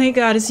 Barry, thank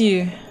God it's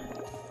you.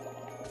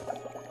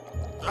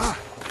 Ah.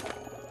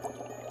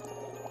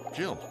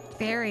 Jill.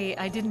 Barry,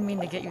 I didn't mean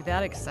to get you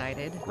that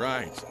excited.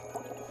 Right.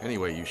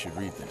 Anyway, you should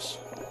read this.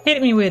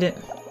 Hit me with it.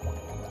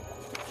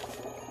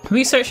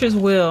 Researcher's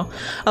will.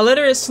 A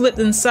letter is slipped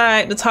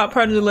inside. The top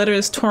part of the letter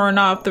is torn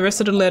off. The rest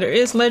of the letter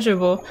is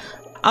legible.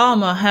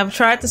 Alma, have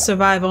tried to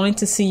survive only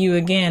to see you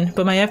again,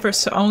 but my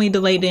efforts only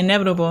delayed the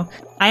inevitable.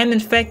 I am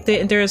infected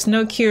and there is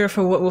no cure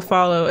for what will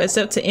follow,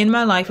 except to end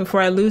my life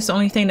before I lose the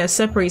only thing that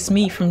separates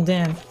me from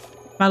them.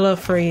 My love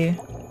for you.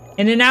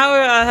 In an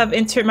hour I have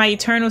entered my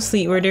eternal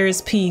sleep where there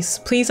is peace.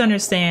 Please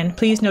understand.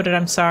 Please know that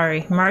I'm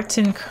sorry.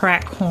 Martin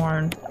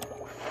Crackhorn.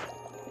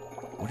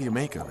 What do you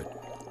make of it?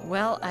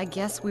 Well, I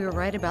guess we were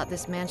right about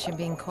this mansion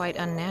being quite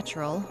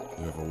unnatural.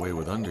 You have a way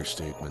with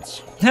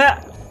understatements. Ha!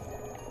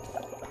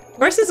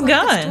 Where's his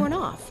gun? Torn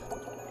off.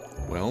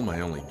 Well, my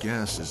only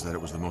guess is that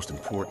it was the most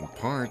important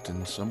part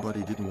and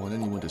somebody didn't want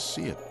anyone to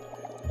see it.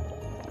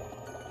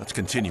 Let's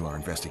continue our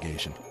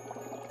investigation.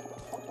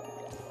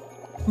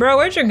 Bro,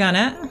 where's your gun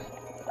at?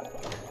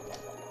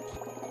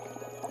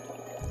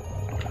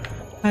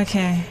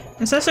 Okay.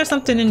 It says there's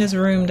something in this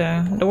room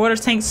though. The water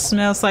tank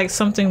smells like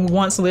something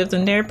once lived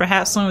in there.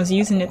 Perhaps someone was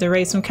using it to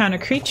raise some kind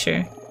of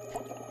creature.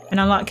 An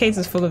unlocked case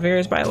is full of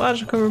various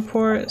biological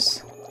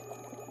reports.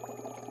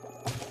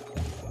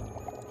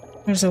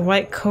 There's a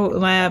white coat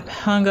lab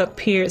hung up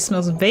here. It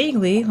smells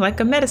vaguely like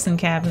a medicine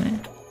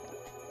cabinet.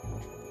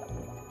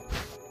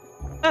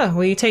 Oh,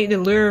 will you take the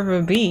lure of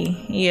a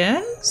bee?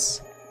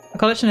 Yes? A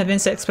collection of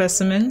insect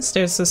specimens.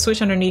 There's a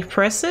switch underneath.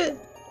 Press it.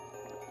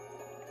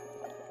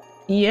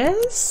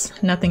 Yes?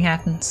 Nothing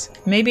happens.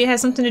 Maybe it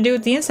has something to do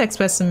with the insect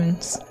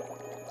specimens.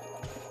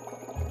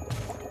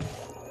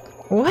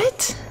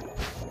 What?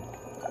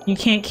 You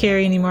can't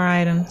carry any more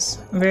items.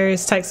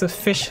 Various types of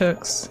fish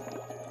hooks.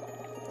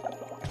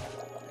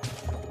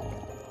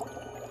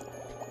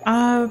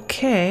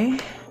 Okay.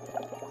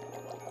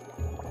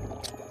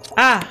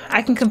 Ah,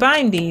 I can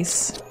combine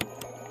these.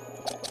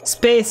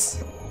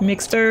 Space.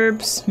 Mixed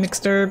herbs.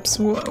 Mixed herbs.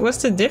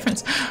 What's the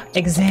difference?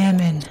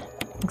 Examine.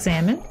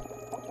 Examine?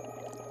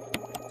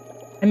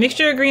 A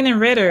mixture of green and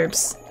red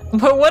herbs.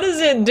 But what does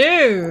it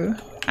do?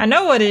 I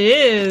know what it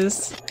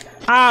is.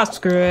 Ah,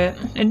 screw it.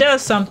 It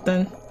does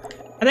something.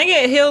 I think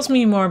it heals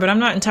me more, but I'm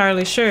not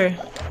entirely sure.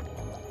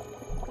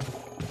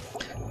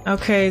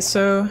 Okay,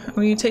 so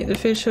will you take the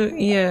fish hook?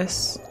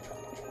 Yes.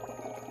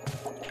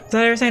 Is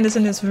that everything that's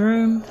in this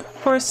room?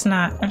 Of course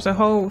not. There's a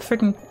whole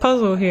freaking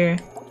puzzle here.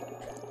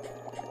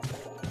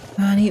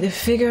 I need to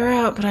figure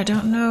out, but I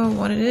don't know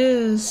what it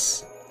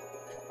is.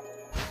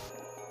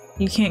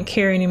 You can't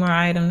carry any more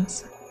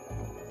items.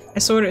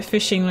 Assorted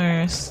fishing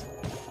lures.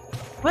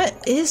 What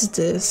is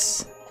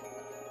this?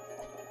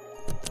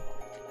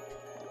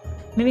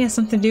 Maybe it has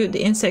something to do with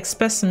the insect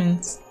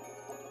specimens.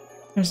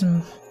 There's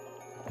some...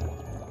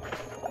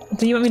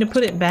 Do you want me to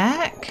put it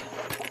back?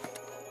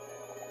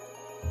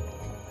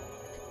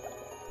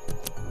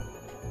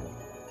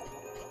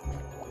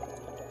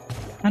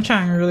 I'm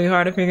trying really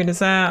hard to figure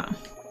this out.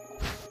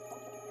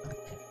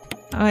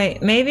 Oh,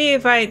 wait, maybe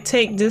if I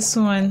take this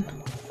one...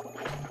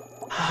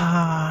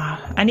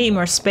 I need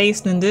more space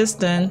than this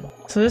then.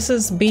 So this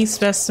is bee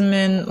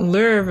specimen,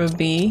 lure of a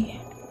bee.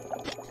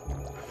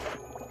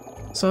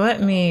 So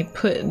let me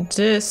put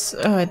this...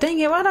 Oh, dang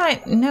it, why did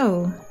I...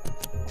 No.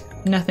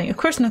 Nothing. Of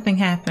course nothing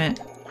happened.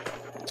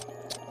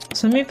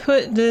 So let me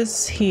put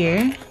this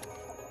here.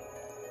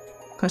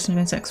 Collection of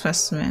insect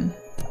specimen.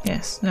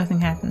 Yes, nothing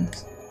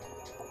happens.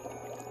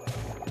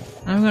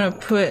 I'm gonna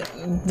put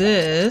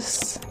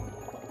this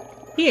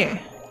here.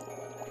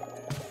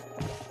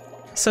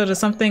 So does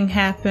something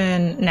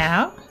happen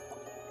now?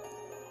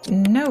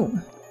 No.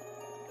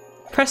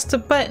 Press the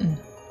button.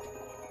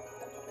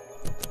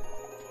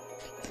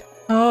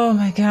 Oh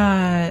my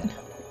god.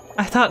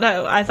 I thought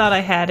I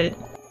had it.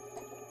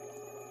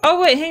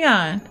 Oh wait, hang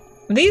on.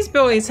 These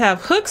boys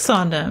have hooks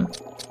on them.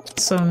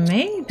 So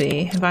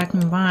maybe if I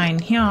combine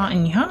here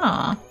and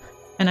here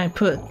and I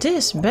put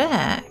this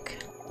back,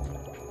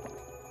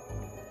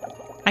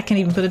 I can't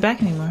even put it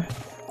back anymore.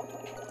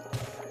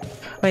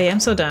 Wait, I'm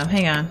so dumb.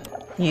 Hang on.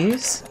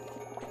 Use.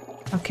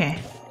 Okay.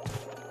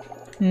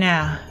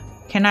 Now,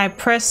 can I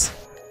press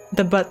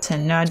the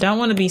button? No, I don't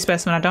want to be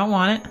specimen. I don't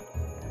want it.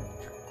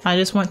 I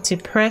just want to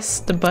press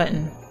the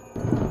button.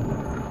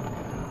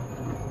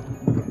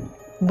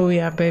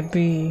 Booyah,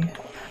 baby.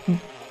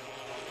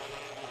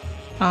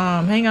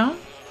 Hang on.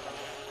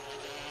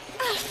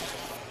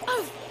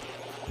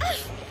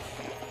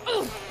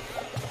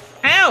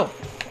 Ow!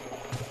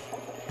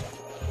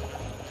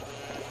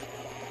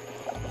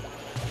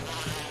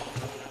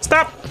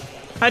 Stop!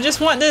 I just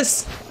want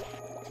this.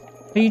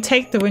 Will you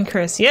take the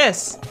Windcrest?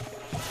 Yes.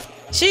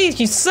 Jeez,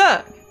 you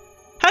suck.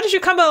 How did you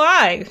come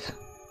alive?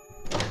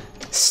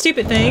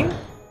 Stupid thing.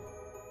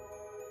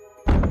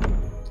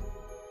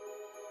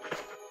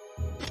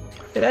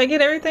 Did I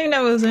get everything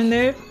that was in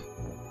there?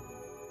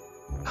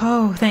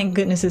 Oh, thank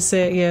goodness it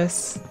said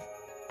yes.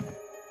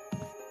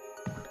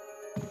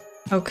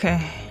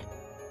 Okay.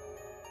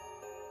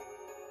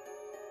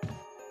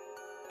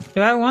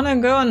 Do I want to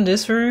go in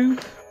this room?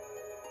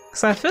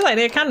 Because I feel like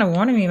they're kind of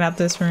warning me about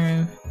this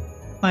room.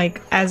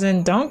 Like, as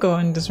in, don't go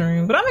in this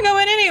room. But I'm gonna go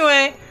in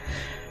anyway.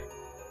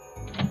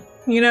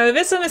 You know, if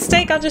it's a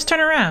mistake, I'll just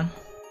turn around.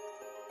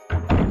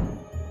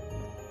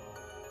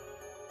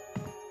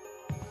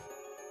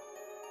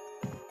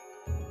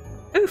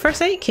 Ooh,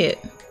 first aid kit.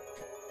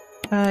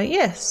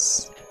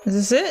 Yes.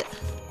 Is this it?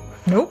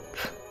 Nope.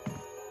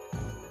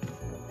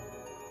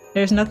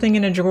 There's nothing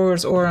in the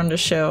drawers or on the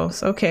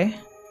shelves. Okay.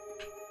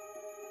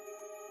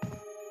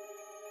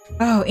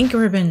 Oh, ink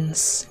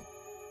ribbons.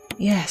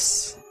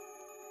 Yes.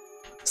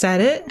 Is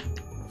that it?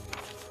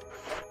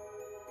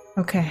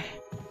 Okay.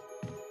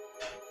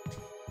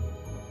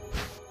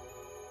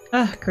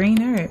 Ah, green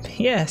herb.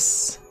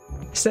 Yes.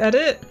 Is that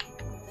it?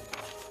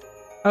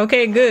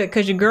 Okay, good,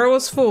 because your girl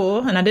was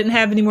full and I didn't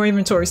have any more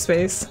inventory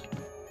space.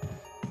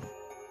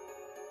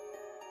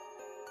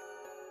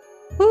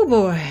 Oh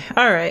boy.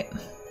 Alright.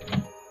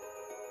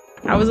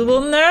 I was a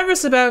little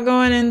nervous about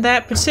going in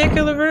that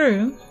particular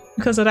room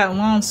because of that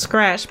long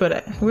scratch,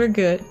 but we're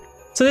good.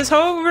 So this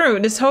whole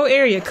room, this whole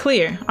area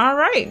clear.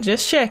 Alright,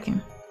 just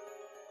checking.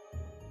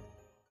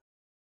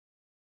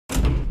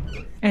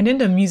 And then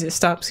the music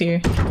stops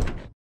here.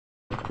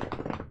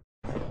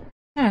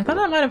 Yeah, I thought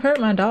I might have hurt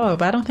my dog,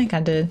 but I don't think I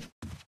did.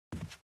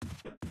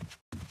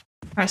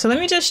 Alright, so let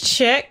me just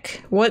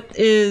check what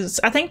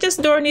is... I think this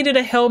door needed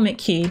a helmet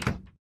key.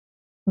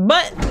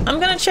 But I'm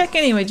gonna check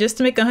anyway, just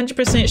to make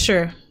 100%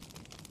 sure.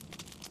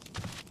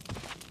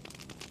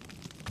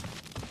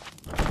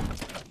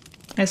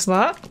 It's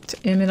locked?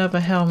 Image of a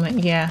helmet,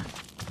 yeah.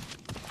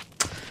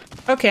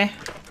 Okay.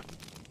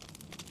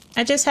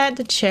 I just had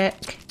to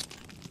check.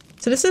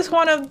 So this is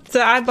one of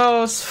the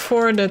eyeballs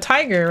for the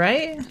tiger,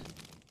 right?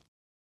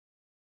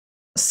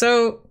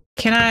 So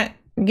can I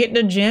get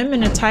the gem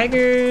and the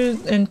tiger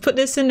and put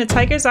this in the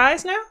tiger's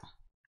eyes now?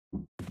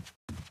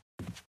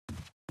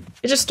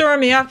 It's just throwing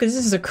me off because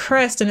this is a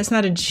crest and it's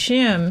not a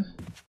gem.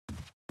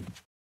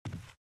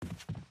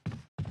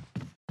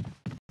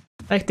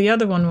 Like the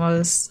other one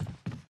was.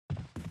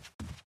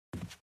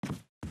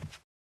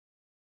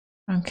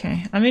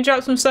 Okay, let me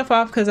drop some stuff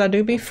off because I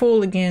do be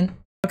full again.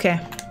 Okay,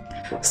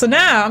 so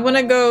now I'm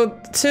gonna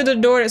go to the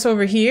door that's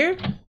over here.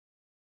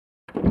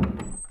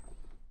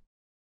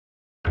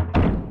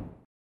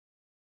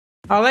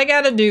 All I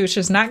gotta do is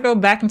just not go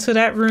back into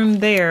that room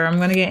there. I'm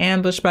gonna get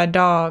ambushed by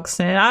dogs,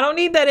 and I don't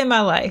need that in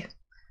my life.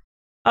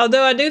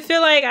 Although I do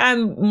feel like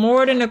I'm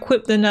more than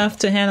equipped enough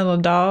to handle a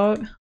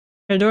dog.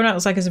 The doorknob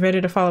looks like it's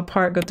ready to fall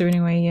apart. Go through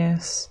anyway,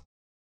 yes.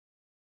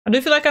 I do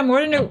feel like I'm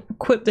more than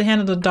equipped to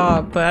handle the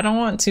dog, but I don't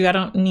want to. I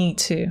don't need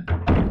to.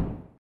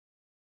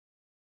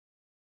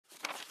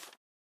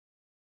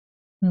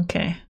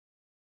 Okay.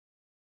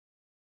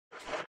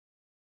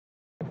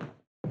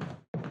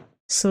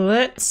 So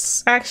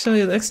let's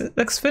actually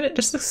let's finish,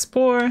 just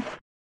explore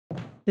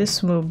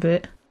this a little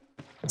bit.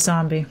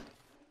 Zombie.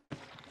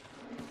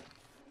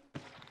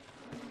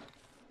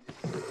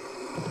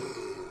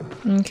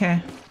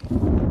 Okay.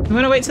 I'm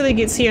gonna wait till he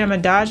gets here. I'm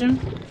gonna dodge him.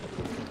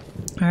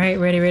 All right,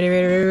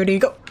 ready,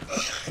 go.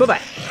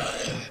 Bye-bye.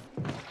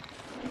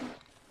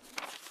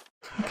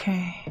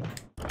 Okay.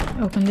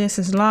 Open this.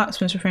 It's locked.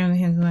 Spencer family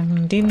hands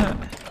like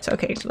demon.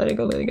 Okay, let it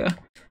go.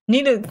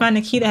 Need to find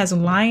a key that has a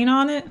line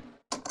on it.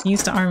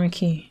 Use the armor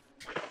key.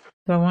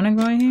 Do I want to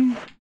go in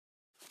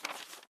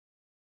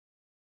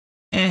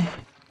here?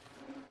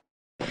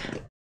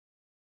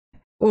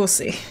 We'll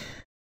see.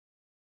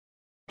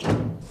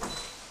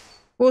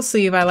 We'll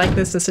see if I like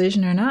this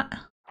decision or not.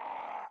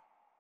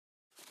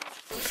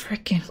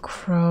 Freaking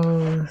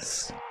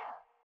crows.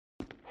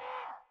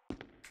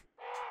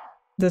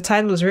 The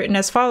title is written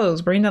as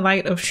follows: Bring the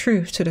light of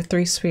truth to the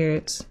three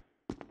spirits.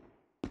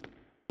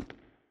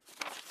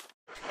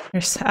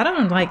 I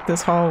don't like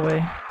this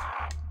hallway.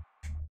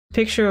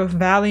 Picture of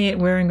Valiant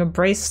wearing a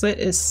bracelet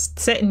is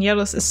set in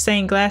yellow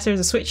stained glass. There's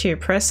a switch here.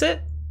 Press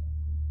it.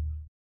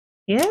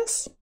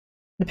 Yes?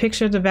 The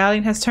picture of the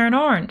Valiant has turned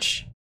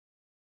orange.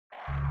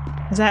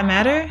 Does that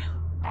matter?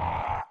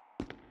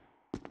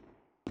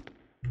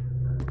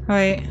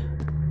 Wait.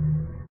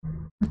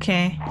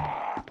 Okay.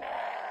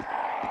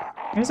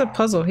 There's a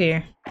puzzle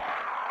here.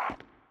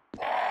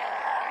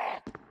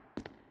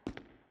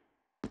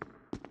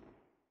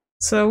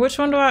 So which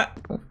one do I...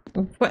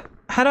 What?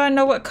 How do I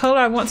know what color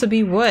I want to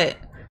be what?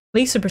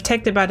 Lisa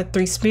protected by the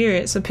three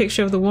spirits. A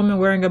picture of the woman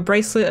wearing a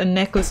bracelet, a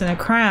necklace, and a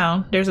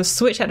crown. There's a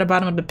switch at the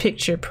bottom of the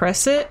picture.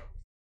 Press it.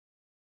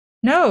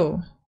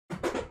 No.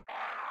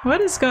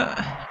 What is going...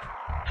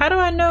 How do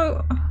I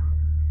know...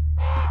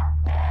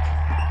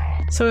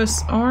 So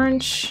it's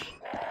orange.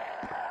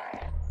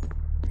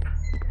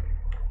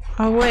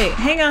 Oh wait,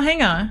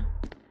 hang on.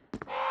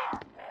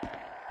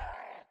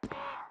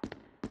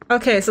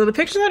 Okay, so the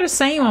pictures are the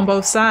same on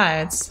both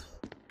sides.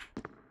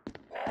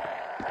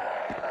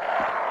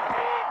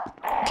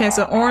 Okay,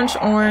 so orange,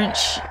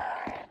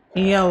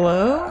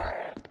 yellow.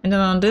 And then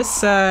on this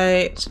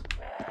side,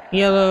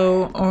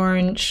 yellow,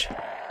 orange.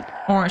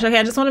 Okay,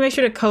 I just want to make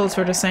sure the colors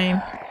were the same.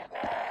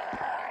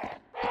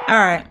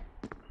 Alright.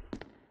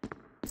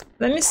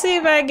 Let me see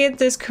if I get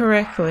this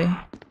correctly.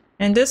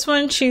 And this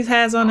one, she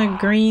has on a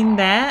green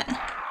that.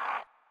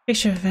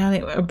 Picture of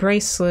Valiant, a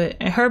bracelet.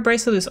 And her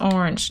bracelet is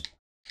orange.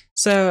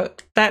 So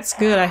that's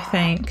good, I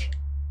think.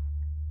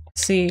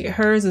 See,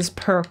 hers is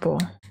purple.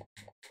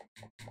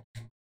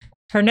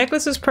 Her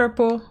necklace is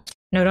purple.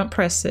 No, don't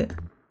press it.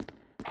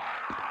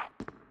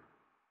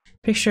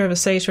 Picture of a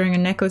sage wearing a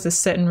necklace is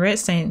set in red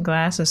stained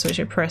glass, so switch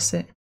it, press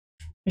it.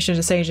 Make sure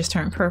the sage just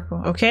turned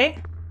purple, okay?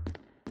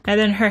 And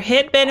then her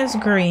headband is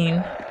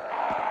green.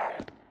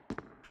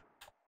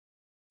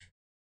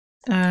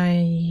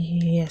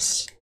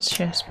 Yes,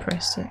 just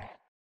press it.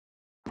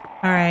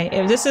 Alright,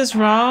 if this is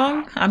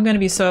wrong, I'm gonna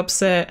be so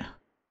upset.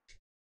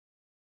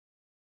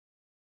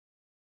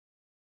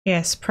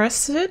 Yes,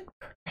 press it.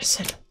 Press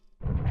it.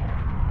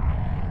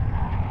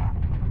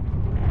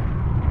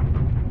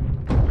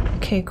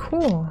 Okay,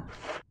 cool.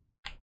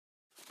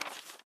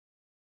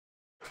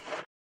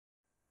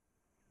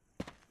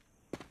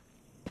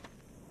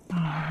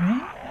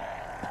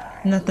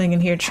 Alright. Nothing in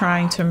here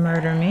trying to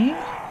murder me.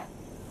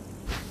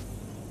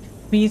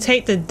 When you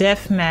take the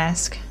death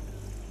mask.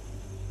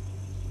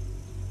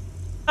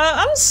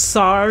 I'm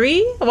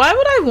sorry. Why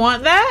would I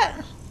want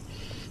that?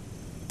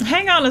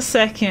 Hang on a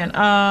second.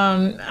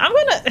 I'm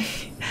gonna...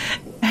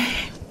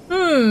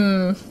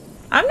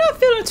 I'm not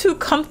feeling too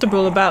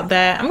comfortable about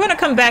that. I'm gonna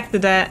come back to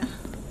that.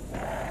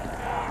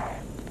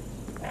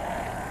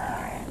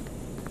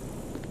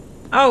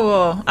 Oh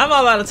well, I'm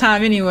all out of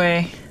time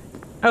anyway.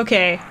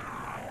 Okay.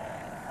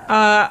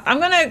 I'm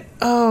gonna...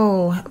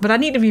 Oh, but I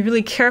need to be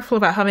really careful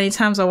about how many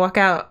times I walk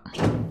out.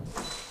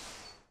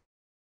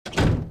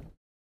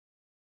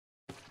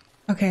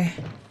 Okay.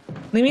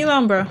 Leave me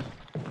alone, bro.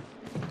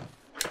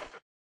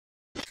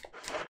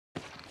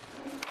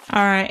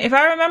 Alright, if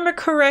I remember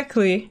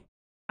correctly,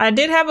 I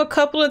did have a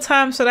couple of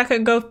times that I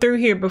could go through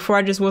here before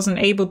I just wasn't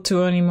able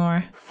to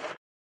anymore.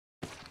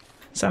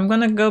 So I'm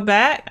gonna go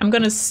back. I'm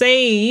gonna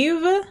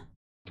save.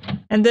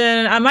 And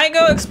then I might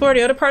go explore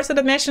the other parts of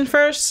the mansion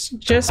first,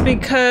 just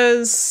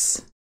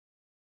because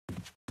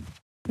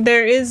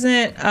there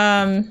isn't,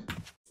 I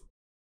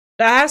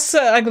have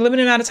like a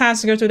limited amount of time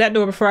to go through that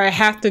door before I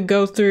have to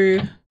go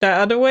through the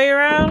other way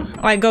around,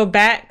 like go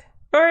back.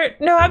 Or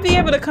no, I'll be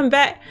able to come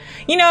back.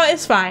 You know,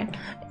 it's fine.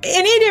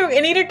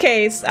 In either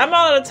case, I'm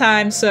all out of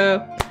time,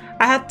 so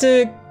I have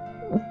to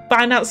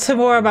find out some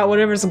more about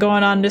whatever's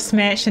going on in this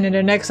mansion in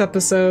the next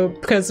episode,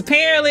 because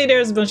apparently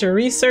there's a bunch of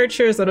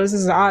researchers, so this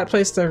is an odd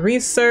place to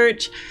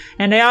research,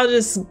 and they all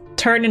just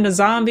turn into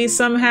zombies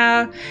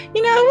somehow.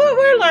 You know,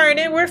 we're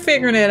learning, we're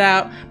figuring it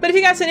out. But if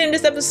you guys did in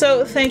this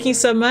episode, thank you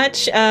so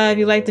much. If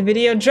you liked the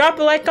video, drop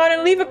a like on it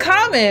and leave a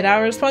comment.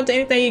 I'll respond to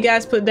anything you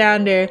guys put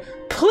down there.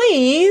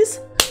 Please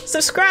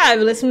subscribe.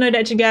 It lets me know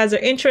that you guys are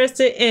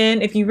interested,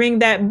 and if you ring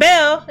that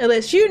bell, it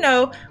lets you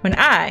know when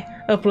I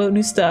upload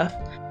new stuff.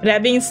 With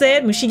that being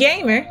said, Mushy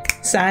Gamer,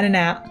 signing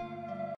out.